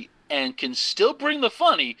sensuality, and can still bring the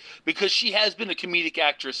funny because she has been a comedic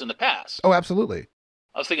actress in the past. Oh, absolutely.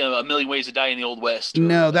 I was thinking of A Million Ways to Die in the Old West.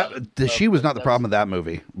 No, she was not the problem with that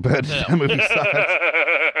movie, but that movie sucks.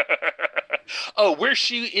 Oh, where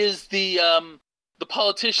she is the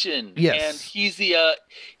politician, yes, and he's the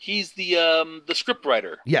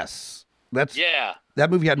scriptwriter. Yes, that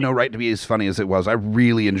movie had no right to be as funny as it was. I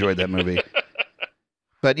really enjoyed that movie.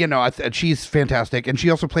 But she's fantastic, and she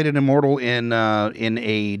also played an immortal in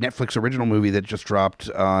a Netflix original movie that just dropped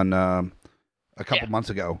on a couple months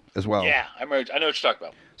ago as well. Yeah, I know what you're talking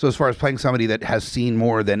about. So as far as playing somebody that has seen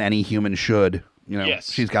more than any human should,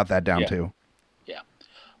 yes. she's got that down too.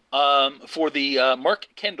 For the Mark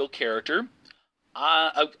Kendall character,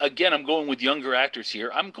 again, I'm going with younger actors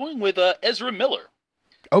here. I'm going with Ezra Miller.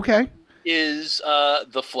 Okay. Is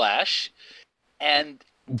the Flash, and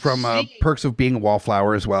from Perks of Being a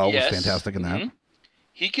Wallflower as well. Yes, was fantastic in that. Mm-hmm.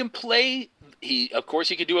 He can play. Of course,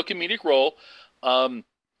 he can do a comedic role, and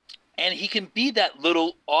he can be that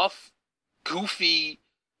little off, goofy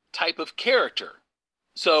type of character.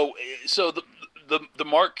 So the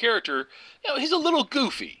Mark character, he's a little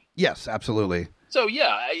goofy. Yes, absolutely. So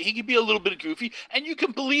yeah, he can be a little bit goofy, and you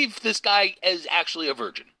can believe this guy is actually a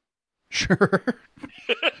virgin. Sure.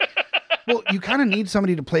 Well, you kind of need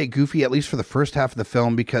somebody to play Goofy, at least for the first half of the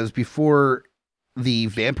film, because before the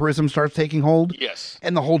vampirism starts taking hold. Yes.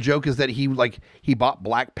 And the whole joke is that he bought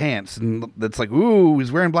black pants, and it's like, ooh,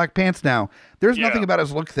 he's wearing black pants now. There's nothing about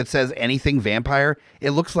his look that says anything vampire.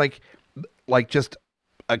 It looks like just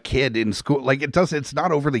a kid in school. Like it's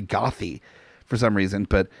not overly gothy for some reason,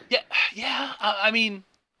 but yeah. I mean.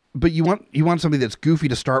 But you want somebody that's goofy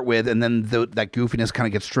to start with, and then that goofiness kind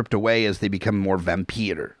of gets stripped away as they become more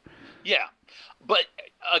vampire. Yeah, but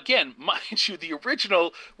again, mind you, the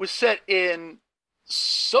original was set in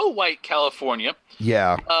so white California.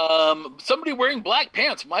 Yeah. Somebody wearing black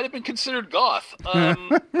pants might have been considered goth.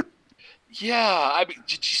 Yeah. I mean,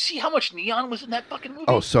 did you see how much neon was in that fucking movie?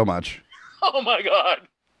 Oh, so much. Oh my God,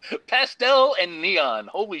 pastel and neon.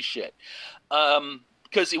 Holy shit.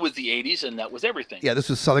 Because it was the 80s and that was everything. Yeah, this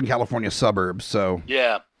is Southern California suburbs, so.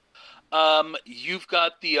 Yeah. You've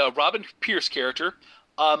got the Robin Pierce character.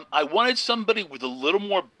 I wanted somebody with a little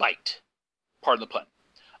more bite. Pardon the pun.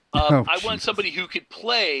 I wanted somebody who could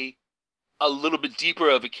play a little bit deeper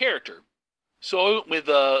of a character. So I went with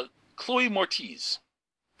Chloe Moretz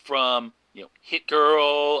from Hit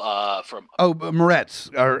Girl. From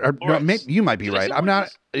Moretz. No, you might be right. I'm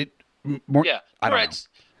not. Yeah, I don't know.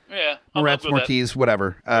 Yeah, Moretz,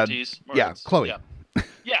 whatever. Moretz. Yeah, Chloe.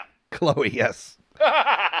 Yeah. Chloe, yes.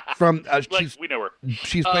 From we know her.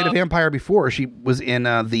 She's played a vampire before. She was in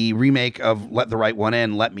the remake of Let the Right One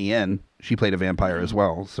In, Let Me In. She played a vampire as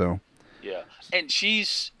well. So yeah, and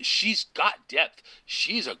she's got depth.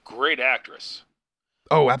 She's a great actress.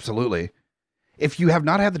 Oh, absolutely. If you have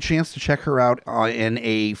not had the chance to check her out in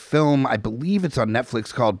a film, I believe it's on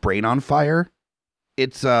Netflix called Brain on Fire.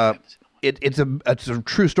 It's It's a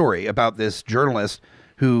true story about this journalist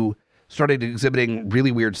who started exhibiting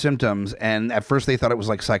really weird symptoms, and at first they thought it was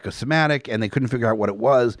like psychosomatic, and they couldn't figure out what it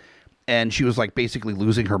was, and she was like basically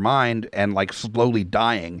losing her mind and like slowly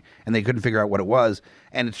dying, and they couldn't figure out what it was,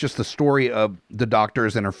 and it's just the story of the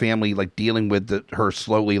doctors and her family like dealing with her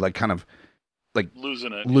slowly like kind of like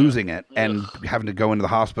losing it and having to go into the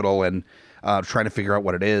hospital and trying to figure out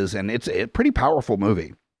what it is, and it's a pretty powerful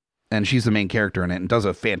movie. And she's the main character in it and does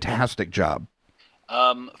a fantastic job.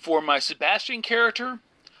 For my Sebastian character,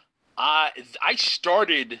 I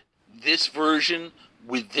started this version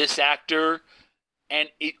with this actor, and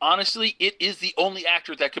honestly, it is the only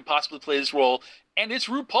actor that could possibly play this role, and it's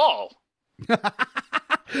RuPaul.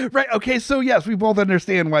 Right, okay, so yes, we both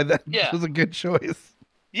understand why that was a good choice.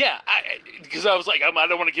 Yeah, because I was like, I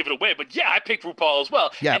don't want to give it away, but yeah, I picked RuPaul as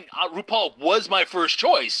well. Yeah. And RuPaul was my first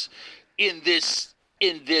choice in this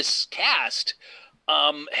cast.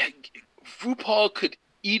 RuPaul could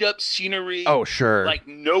eat up scenery. Oh, sure. Like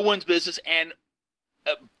no one's business. And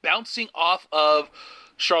bouncing off of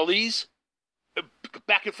Charlize,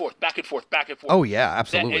 back and forth. Oh, yeah,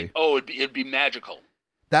 absolutely. It'd be magical.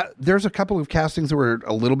 There's a couple of castings that were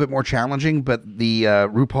a little bit more challenging, but the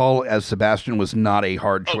RuPaul as Sebastian was not a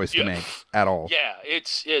hard choice to make at all. Yeah,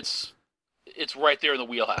 it's right there in the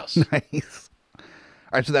wheelhouse. Nice.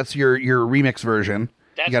 All right, so that's your remix version.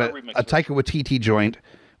 That's you got a Taika Waititi joint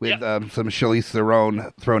with some Charlize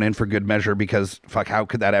Theron thrown in for good measure because, fuck, how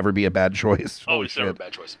could that ever be a bad choice? Oh, it's never a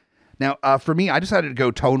bad choice. Now, for me, I decided to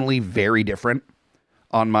go tonally very different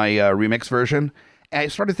on my remix version. And I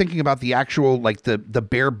started thinking about the actual, like, the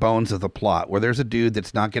bare bones of the plot, where there's a dude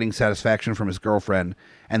that's not getting satisfaction from his girlfriend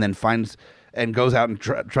and then finds and goes out and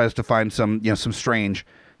tries to find some strange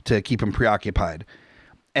to keep him preoccupied.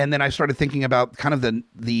 And then I started thinking about kind of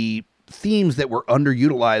the themes that were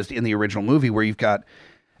underutilized in the original movie, where you've got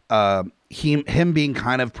him being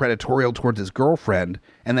kind of predatorial towards his girlfriend,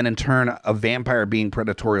 and then in turn a vampire being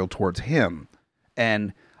predatorial towards him.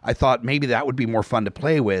 And I thought maybe that would be more fun to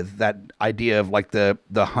play with, that idea of like the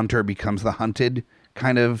hunter becomes the hunted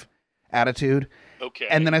kind of attitude. Okay.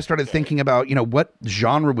 And then I started thinking about, what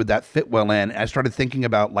genre would that fit well in? And I started thinking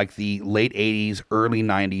about like the late 80s, early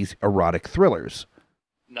 90s erotic thrillers.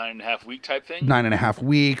 9.5 week type thing? 9.5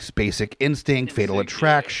 Weeks, Basic Instinct, Fatal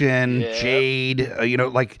Attraction, Jade,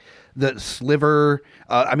 like the Sliver.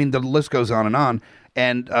 The list goes on.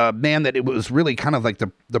 And man, that it was really kind of like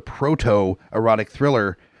the proto erotic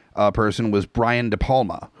thriller person was Brian De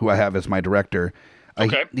Palma, who I have as my director.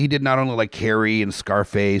 Okay. He did not only like Carrie and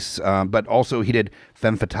Scarface, but also he did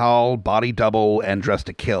Femme Fatale, Body Double, and Dressed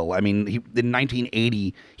to Kill. I mean, in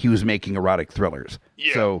 1980, he was making erotic thrillers.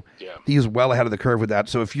 Yeah. So he's well ahead of the curve with that.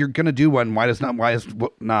 So if you're going to do one, why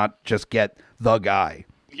not just get the guy?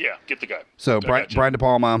 Yeah, get the guy. So Brian De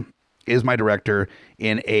Palma is my director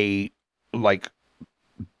in a like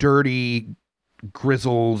dirty,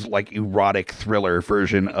 grizzled, like erotic thriller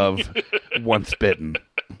version of Once Bitten.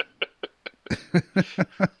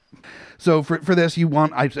 So for this, I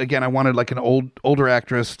wanted like an older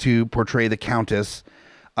actress to portray the Countess,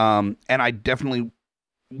 and I definitely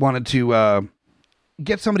wanted to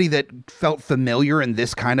get somebody that felt familiar in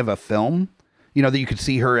this kind of a film. You know, that you could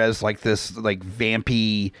see her as like this like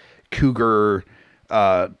vampy cougar,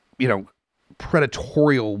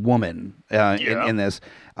 predatorial woman in this.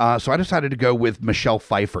 So I decided to go with Michelle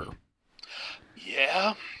Pfeiffer.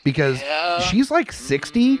 Yeah, because she's like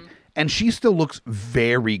 60. And she still looks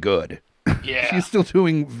very good. Yeah. She's still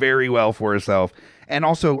doing very well for herself. And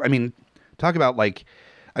also, I mean, talk about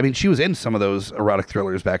she was in some of those erotic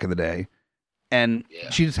thrillers back in the day. And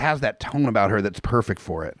she just has that tone about her that's perfect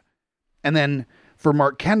for it. And then for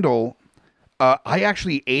Mark Kendall, I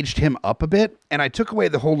actually aged him up a bit. And I took away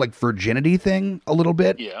the whole like virginity thing a little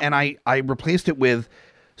bit. Yeah. And I replaced it with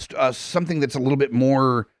something that's a little bit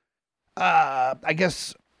more, I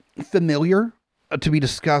guess, familiar. To be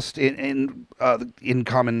discussed in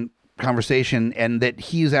common conversation, and that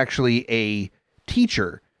he's actually a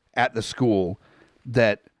teacher at the school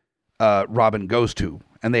that Robin goes to,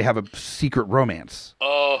 and they have a secret romance.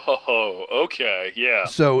 Oh, okay, yeah.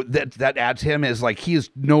 So that adds him as like he is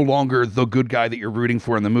no longer the good guy that you're rooting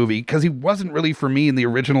for in the movie, because he wasn't really for me in the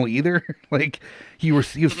original either. Like he was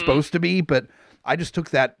supposed to be, but I just took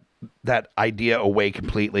that idea away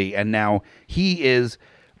completely, and now he is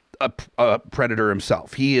a predator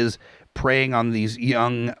himself. He is preying on these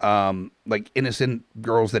young, like innocent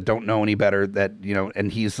girls that don't know any better. That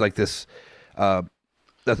and he's like this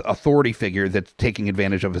authority figure that's taking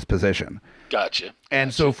advantage of his position. Gotcha.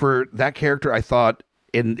 And so for that character, I thought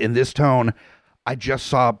in this tone, I just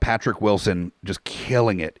saw Patrick Wilson just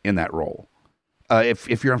killing it in that role.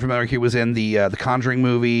 If you're unfamiliar, he was in the Conjuring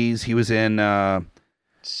movies. He was in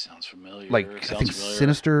sounds familiar. I think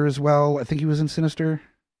Sinister as well. I think he was in Sinister.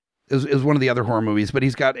 It was one of the other horror movies, but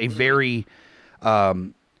he's got a very,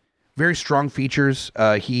 very strong features.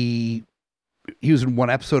 He was in one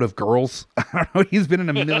episode of Girls. I don't know. He's been in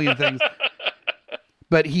a million things,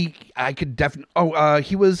 but I could definitely.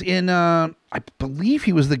 He was in. I believe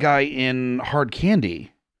he was the guy in Hard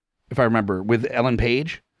Candy, if I remember, with Ellen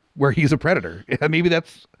Page, where he's a predator. Maybe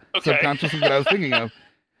that's subconsciously what I was thinking of.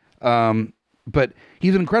 But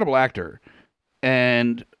he's an incredible actor,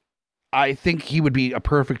 and I think he would be a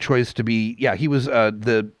perfect choice to be. Yeah, he was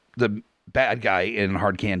the bad guy in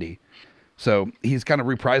Hard Candy, so he's kind of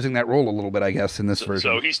reprising that role a little bit, I guess, in this version.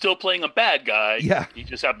 So he's still playing a bad guy. Yeah, he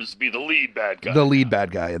just happens to be the lead bad guy. The lead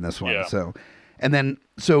bad guy in this one. Yeah.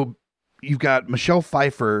 So you've got Michelle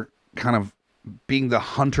Pfeiffer kind of being the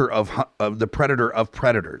hunter of the predator of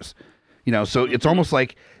predators. So it's almost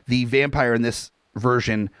like the vampire in this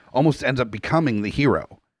version almost ends up becoming the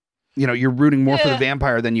hero. You're rooting more for the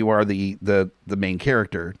vampire than you are the main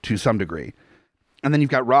character to some degree. And then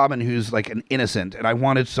you've got Robin, who's like an innocent, and I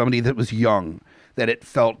wanted somebody that was young, that it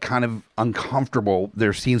felt kind of uncomfortable,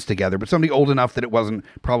 their scenes together, but somebody old enough that it wasn't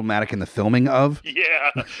problematic in the filming of.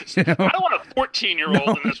 Yeah. I don't want a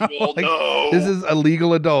 14-year-old in this role. Like, no. This is a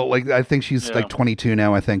legal adult. Like, I think she's like 22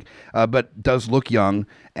 now, I think, but does look young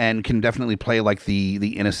and can definitely play like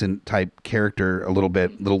the innocent type character a little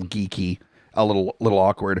bit, little geeky, a little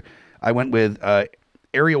awkward. I went with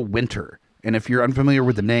Ariel Winter, and if you're unfamiliar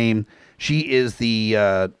with the name, she is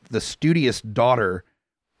the studious daughter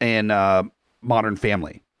in Modern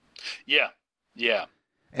Family. Yeah.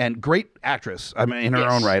 And great actress. I mean, in her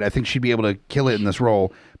own right, I think she'd be able to kill it in this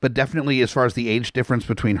role. But definitely, as far as the age difference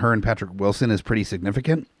between her and Patrick Wilson is pretty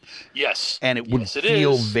significant. Yes, and it would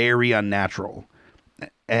feel very unnatural.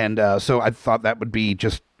 And so I thought that would be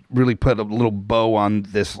just really put a little bow on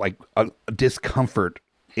this like a discomfort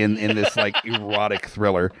in this like erotic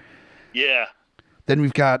thriller. Yeah. Then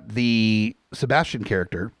we've got the Sebastian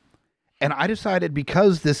character, and I decided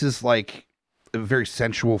because this is like a very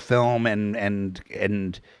sensual film, and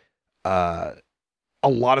a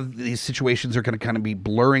lot of these situations are going to kind of be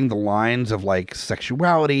blurring the lines of like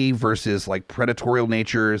sexuality versus like predatorial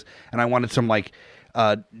natures, and I wanted some like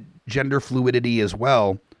gender fluidity as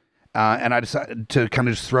well. And I decided to kind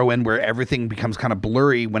of just throw in where everything becomes kind of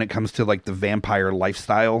blurry when it comes to like the vampire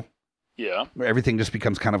lifestyle. Yeah. Where everything just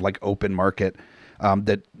becomes kind of like open market.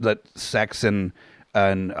 That sex and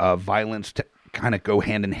violence kind of go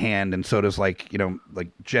hand in hand, and so does like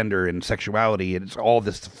gender and sexuality. It's all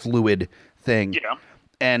this fluid thing. Yeah.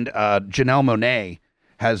 And Janelle Monáe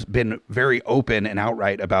has been very open and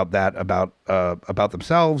outright about that, about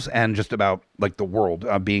themselves and just about like the world,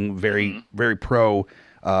 being very very pro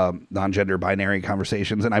non-gender binary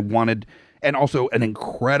conversations. And I wanted, and also an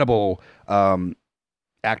incredible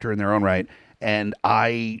actor in their own right, and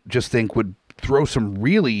I just think would throw some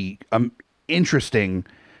really interesting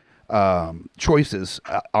choices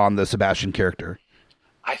on the Sebastian character.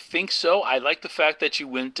 I think so. I like the fact that you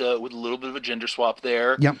went with a little bit of a gender swap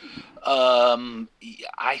there. Yep.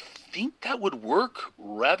 I think that would work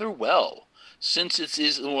rather well, since it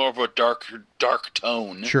is more of a dark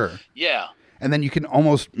tone. Sure. Yeah. And then you can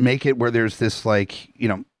almost make it where there's this like,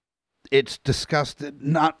 it's discussed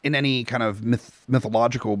not in any kind of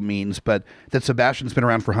mythological means, but that Sebastian's been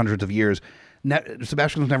around for hundreds of years.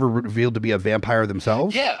 Sebastian was never revealed to be a vampire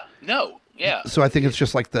themselves. Yeah. No. Yeah. So I think it's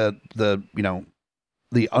just like the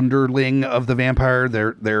underling of the vampire.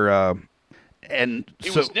 It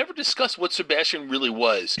was never discussed what Sebastian really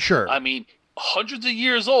was. Sure. I mean, hundreds of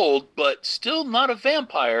years old, but still not a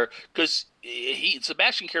vampire, because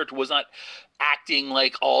Sebastian character was not acting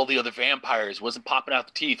like all the other vampires, wasn't popping out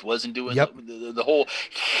the teeth, wasn't doing the whole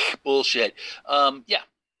bullshit. Yeah.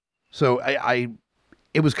 So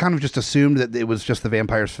it was kind of just assumed that it was just the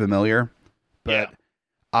vampire's familiar, but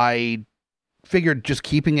I figured just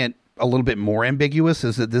keeping it a little bit more ambiguous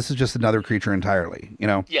is that this is just another creature entirely,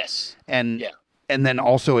 Yes. And then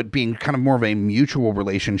also it being kind of more of a mutual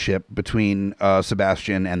relationship between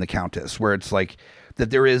Sebastian and the Countess, where it's like that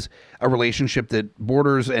there is a relationship that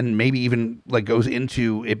borders and maybe even like goes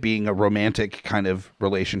into it being a romantic kind of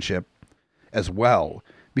relationship as well.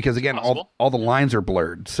 Because again, all the lines are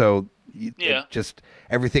blurred. So it just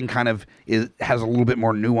everything kind of has a little bit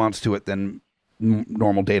more nuance to it than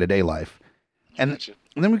normal day-to-day life. And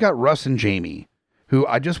then we got Russ and Jamie, who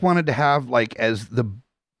I just wanted to have like as the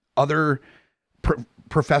other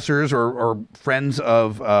professors or friends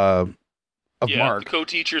of Mark, the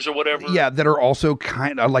co-teachers or whatever. Yeah, that are also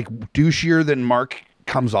kind of like douchier than Mark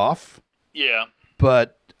comes off. Yeah,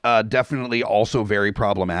 but definitely also very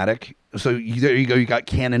problematic. So there you go. You got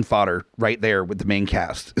cannon fodder right there with the main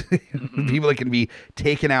cast. People that can be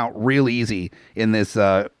taken out real easy in this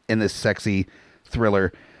sexy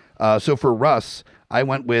thriller. So for Russ, I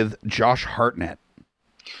went with Josh Hartnett.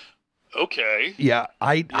 Okay. Yeah,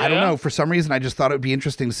 I don't know. For some reason, I just thought it would be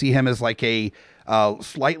interesting to see him as like a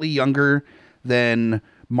slightly younger than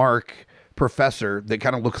Mark professor that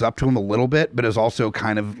kind of looks up to him a little bit, but is also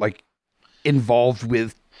kind of like involved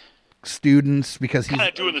with students because he's kind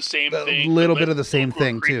of doing the same thing. A little bit of the same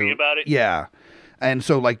thing too. About it. Yeah. And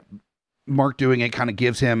so like Mark doing it kind of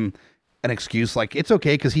gives him an excuse, like it's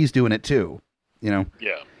okay because he's doing it too, Yeah.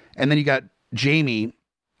 And then you got Jamie,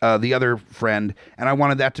 the other friend, and I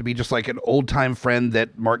wanted that to be just like an old time friend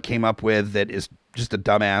that Mark came up with that is just a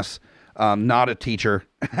dumbass, not a teacher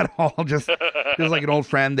at all, just like an old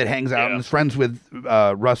friend that hangs out and is friends with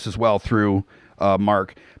Russ as well through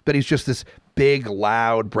Mark. But he's just this big,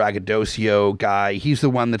 loud, braggadocio guy. He's the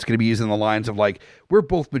one that's going to be using the lines of like, we're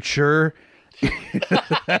both mature.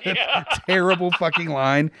 Terrible fucking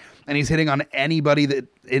line. And he's hitting on anybody that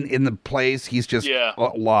in the place. He's just a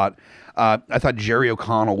lot. I thought Jerry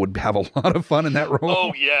O'Connell would have a lot of fun in that role.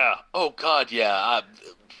 Oh yeah. Oh god, yeah.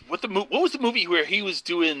 What was the movie where he was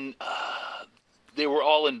doing? They were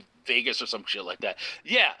all in Vegas or some shit like that.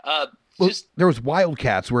 Yeah. There was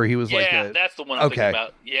Wildcats where he was like. Yeah, that's the one I'm thinking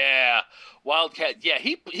about. Yeah, Wildcat. Yeah,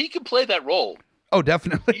 he could play that role. Oh,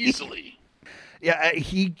 definitely. Easily. Yeah,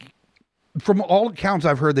 he. From all accounts,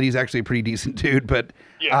 I've heard that he's actually a pretty decent dude, but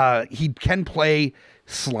he can play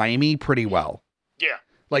slimy pretty well. Yeah.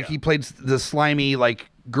 Like he played the slimy, like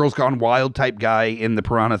Girls Gone Wild type guy in the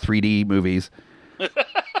Piranha 3D movies,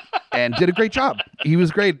 and did a great job. He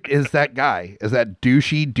was great as that guy, as that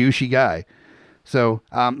douchey guy. So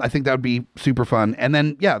I think that would be super fun. And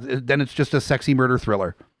then then it's just a sexy murder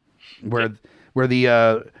thriller, where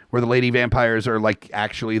the lady vampires are like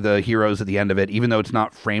actually the heroes at the end of it, even though it's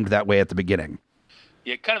not framed that way at the beginning.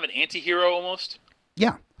 Yeah, kind of an anti-hero almost.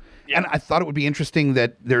 Yeah. And I thought it would be interesting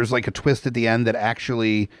that there's like a twist at the end that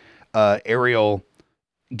actually Ariel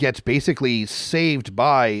gets basically saved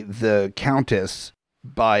by the Countess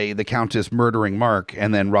murdering Mark,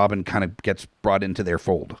 and then Robin kind of gets brought into their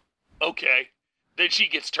fold. Okay. Then she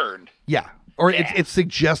gets turned. Yeah. Or it's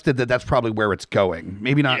suggested that that's probably where it's going.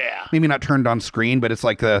 Maybe not. Yeah. Maybe not turned on screen, but it's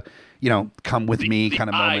like the come with me the kind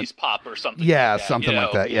of eyes moment. pop or something. Yeah, like that, something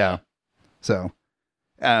like that. Yeah.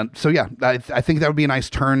 Yeah. So yeah, I think that would be a nice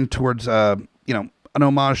turn towards an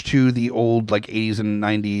homage to the old like 80s and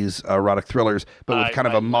 90s erotic thrillers, but with kind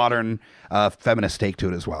of a modern feminist take to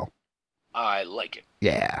it as well. I like it.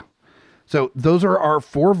 Yeah. So those are our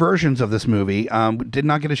 4 versions of this movie. Did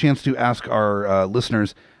not get a chance to ask our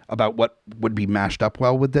listeners about what would be mashed up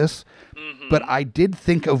well with this, but I did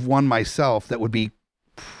think of one myself that would be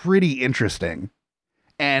pretty interesting.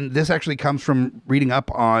 And this actually comes from reading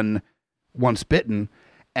up on Once Bitten,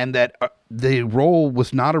 and that the role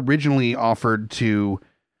was not originally offered to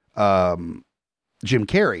Jim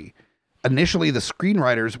Carrey. Initially, the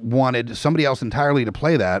screenwriters wanted somebody else entirely to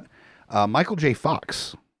play that, Michael J.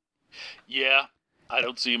 Fox. Yeah, I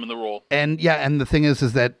don't see him in the role. And the thing is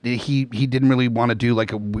that he didn't really want to do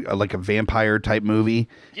like a vampire type movie.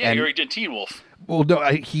 Yeah, he already did Teen Wolf. Well, no,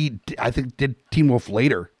 I think did Teen Wolf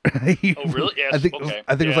later. Oh, really? Yes. I think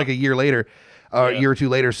it was like a year later. A year or two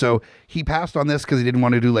later. So he passed on this because he didn't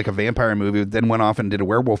want to do like a vampire movie, then went off and did a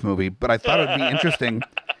werewolf movie. But I thought it would be interesting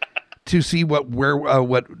to see what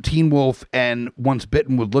Teen Wolf and Once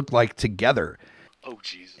Bitten would look like together. Oh,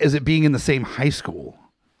 Jesus. As it being in the same high school.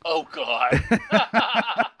 Oh, God.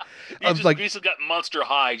 He's basically got Monster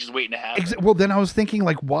High just waiting to happen. Well, then I was thinking,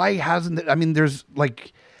 like, why hasn't it? I mean, there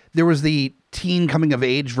was the teen coming of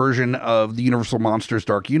age version of the Universal Monsters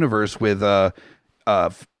Dark Universe with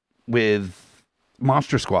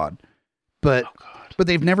Monster Squad, but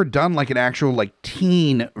they've never done like an actual like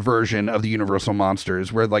teen version of the Universal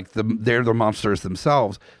Monsters where like they're the monsters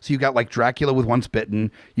themselves. So you've got like Dracula with Once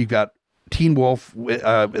Bitten, you've got Teen Wolf, this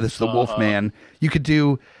is the Wolf Man. You could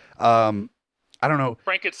do I don't know,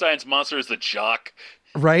 Frankenstein's monster is the jock,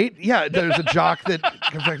 right? Yeah, there's a jock that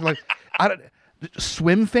comes back like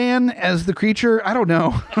Swim Fan as the creature. I don't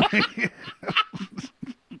know.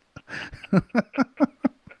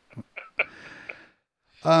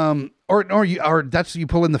 Or that's you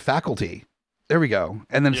pull in the Faculty. There we go.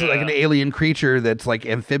 And then it's like an alien creature that's like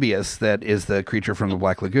amphibious that is the creature from the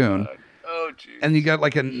Black Lagoon. Oh, geez. And you got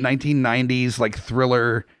like a 1990s like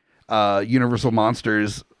thriller Universal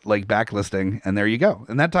Monsters like backlisting, and there you go.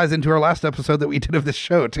 And that ties into our last episode that we did of this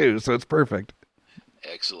show too, so it's perfect.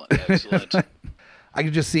 Excellent. I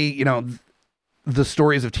could just see, the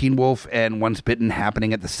stories of Teen Wolf and Once Bitten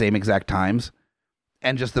happening at the same exact times.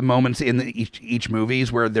 And just the moments in each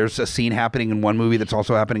movies where there's a scene happening in one movie that's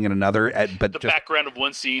also happening in another. But the background of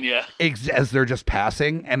one scene, yeah. As they're just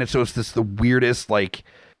passing. And it's the weirdest, like,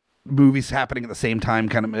 movies happening at the same time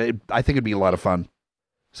kind of. I think it'd be a lot of fun.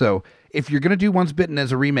 So if you're going to do Once Bitten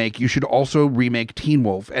as a remake, you should also remake Teen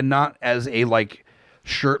Wolf. And not as a, like,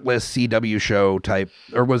 shirtless CW show type.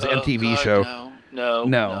 Or was MTV God, show.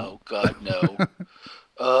 No. God, no.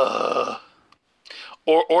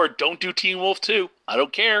 Or don't do Teen Wolf 2. I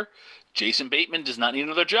don't care. Jason Bateman does not need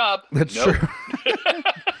another job. That's true.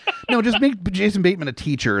 No, just make Jason Bateman a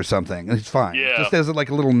teacher or something. It's fine. Yeah. Just as like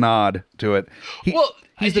a little nod to it. You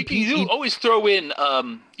always throw in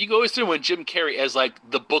Jim Carrey as like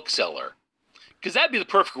the bookseller, because that'd be the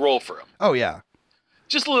perfect role for him. Oh yeah.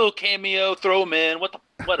 Just a little cameo, throw him in.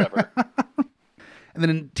 Whatever. And then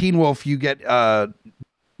in Teen Wolf, you get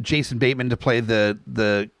Jason Bateman to play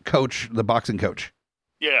the coach, the boxing coach.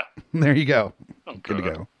 Yeah. There you go. Oh, good to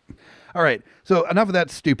go. All right. So enough of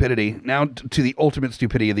that stupidity. Now to the ultimate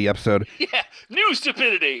stupidity of the episode. Yeah. New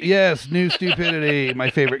stupidity. Yes. New stupidity.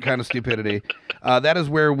 My favorite kind of stupidity. That is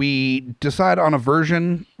where we decide on a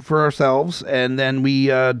version for ourselves, and then we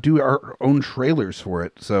do our own trailers for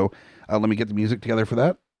it. So let me get the music together for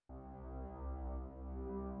that.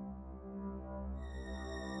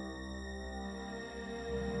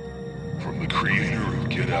 From the creator of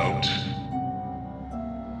Get Out,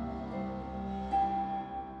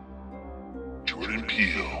 Jordan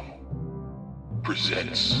Peele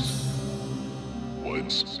presents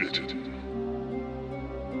Once Bitten.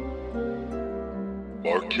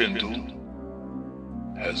 Mark Kendall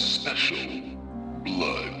has special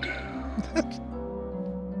blood.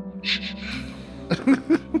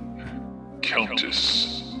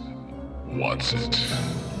 Countess wants it.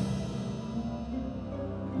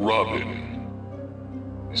 Robin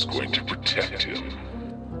is going to protect him.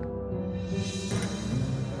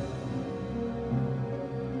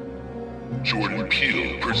 Jordan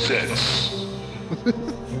Peele presents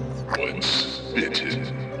Once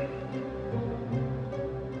Bitten.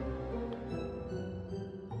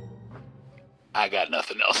 I got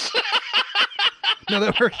nothing else. No,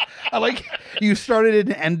 that works. I like you started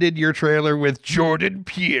and ended your trailer with Jordan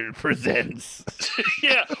Peele presents.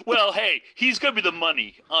 Yeah, well, hey, he's gonna be the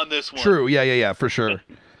money on this one. True. Yeah, for sure.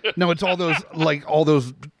 No, it's all those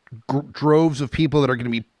droves of people that are going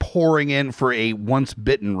to be pouring in for a Once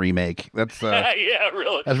Bitten remake. That's yeah,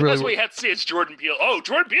 really. That's why you have to say it's Jordan Peele. Oh,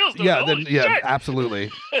 Jordan Peele's the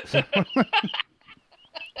absolutely.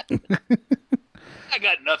 I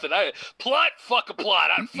got nothing. Fuck a plot.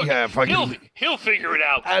 He'll figure it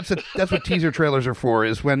out. That's what teaser trailers are for.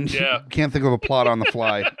 Is when you can't think of a plot on the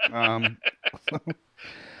fly.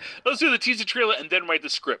 Let's do the teaser trailer and then write the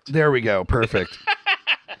script. There we go. Perfect.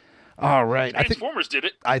 All right. Transformers did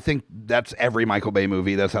it. I think that's every Michael Bay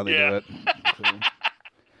movie. That's how they do it. So.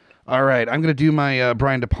 All right. I'm going to do my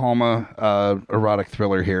Brian De Palma erotic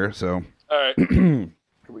thriller here. So. All right. Here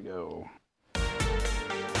we go.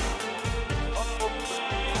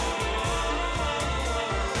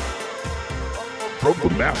 From the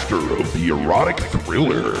master of the erotic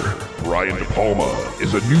thriller, Brian De Palma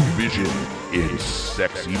is a new vision in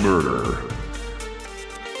sexy murder.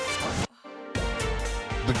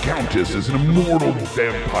 The Countess is an immortal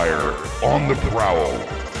vampire on the prowl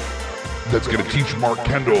that's going to teach Mark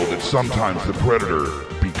Kendall that sometimes the predator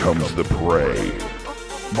becomes the prey.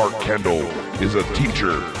 Mark Kendall is a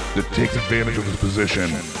teacher that takes advantage of his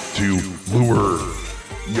position to lure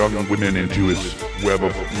young women into his web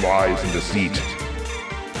of lies and deceit.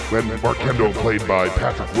 When Mark Kendall, played by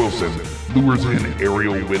Patrick Wilson, lures in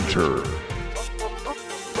Ariel Winter.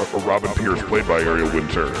 Robin Pierce, played by Ariel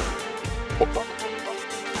Winter.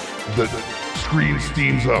 The screen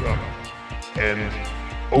steams up, and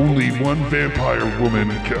only one vampire woman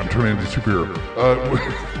can... I'm turning into a superhero.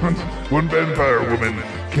 One vampire woman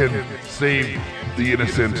can save the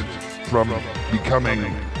innocent from becoming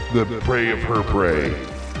the prey of her prey.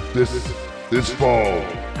 This fall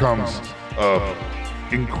comes a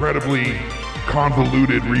incredibly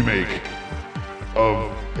convoluted remake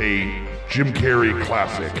of a Jim Carrey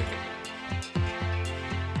classic.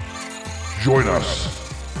 Join us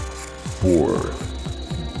for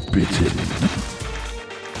Bitten.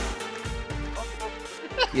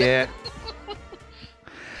 Yeah.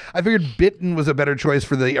 I figured Bitten was a better choice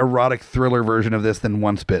for the erotic thriller version of this than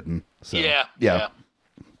Once Bitten. So, yeah.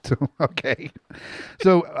 So, okay.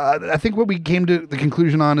 So I think what we came to the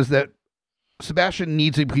conclusion on is that Sebastian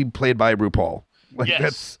needs to be played by RuPaul.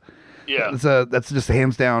 Yes. That's just a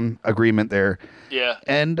hands down agreement there. Yeah.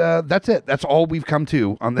 And that's it. That's all we've come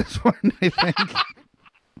to on this one, I think.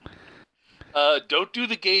 Don't do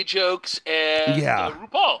the gay jokes and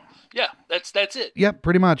RuPaul. Yeah, that's it. Yeah,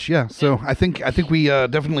 pretty much. Yeah. So I think we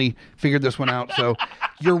definitely figured this one out. So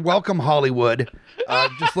you're welcome, Hollywood.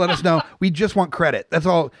 Just let us know. We just want credit. That's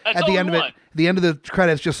all. At the end of it, the end of the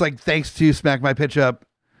credits, just like thanks to Smack My Pitch Up.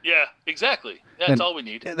 Yeah, exactly. That's all we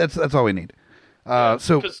need. That's all we need.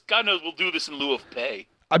 So because God knows we'll do this in lieu of pay.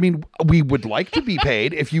 I mean, we would like to be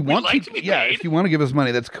paid if you want to be paid. If you want to give us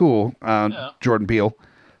money, that's cool. Jordan Peele.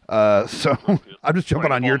 So I'm just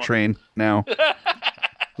jumping on your train now.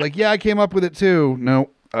 Like, I came up with it too. No,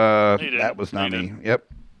 that was not me. Yep.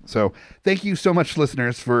 So thank you so much,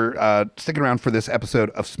 listeners, for sticking around for this episode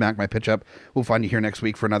of Smack My Pitch Up. We'll find you here next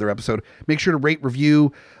week for another episode. Make sure to rate,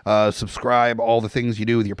 review, subscribe, all the things you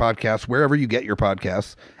do with your podcasts, wherever you get your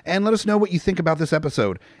podcasts. And let us know what you think about this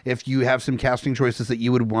episode. If you have some casting choices that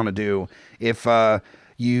you would want to do. If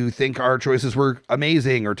you think our choices were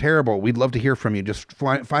amazing or terrible, we'd love to hear from you. Just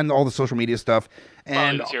find all the social media stuff.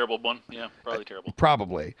 And probably a terrible one. Yeah, probably terrible.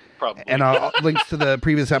 Probably. And links to the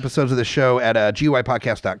previous episodes of the show at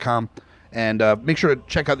GUIpodcast.com. And make sure to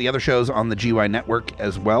check out the other shows on the GUI network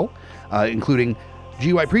as well, including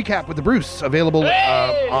GUI Precap with the Bruce, available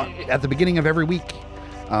at the beginning of every week.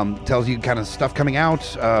 Tells you kind of stuff coming out,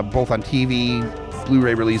 both on TV,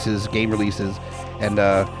 Blu-ray releases, game releases, and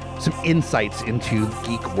some insights into the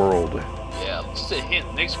geek world. Yeah, just a hint.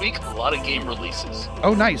 Next week, a lot of game releases.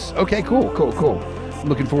 Oh, nice. Okay, cool. I'm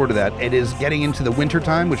looking forward to that. It is getting into the winter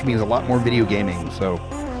time, which means a lot more video gaming. So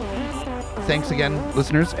thanks again,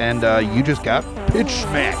 listeners, and you just got pitch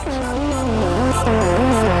smacked.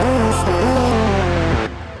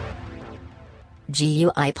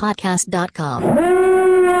 GUIpodcast.com.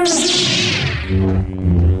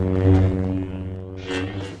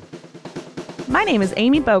 My name is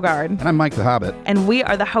Amy Bogard. And I'm Mike the Hobbit. And we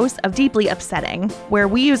are the hosts of Deeply Upsetting, where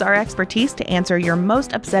we use our expertise to answer your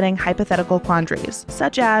most upsetting hypothetical quandaries,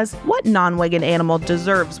 such as, what non-winged animal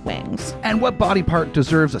deserves wings? And what body part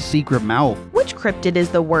deserves a secret mouth? Which cryptid is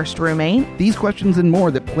the worst roommate? These questions and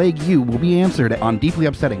more that plague you will be answered on Deeply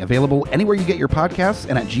Upsetting, available anywhere you get your podcasts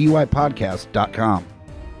and at GUIpodcast.com.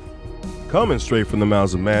 Coming straight from the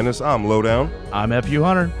mouths of madness, I'm Lowdown. I'm F.U.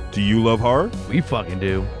 Hunter. Do you love horror? We fucking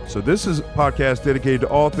do. So this is a podcast dedicated to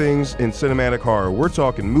all things in cinematic horror. We're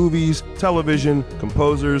talking movies, television,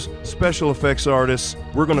 composers, special effects artists.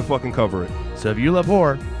 We're gonna fucking cover it. So if you love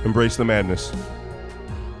horror, embrace the madness.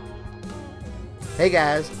 Hey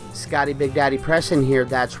guys, Scotty Big Daddy Preston here.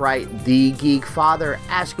 That's right, the Geek Father,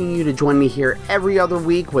 asking you to join me here every other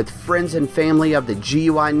week with friends and family of the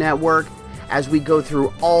GUI Network as we go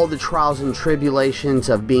through all the trials and tribulations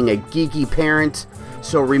of being a geeky parent.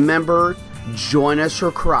 So remember, join us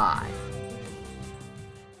or cry.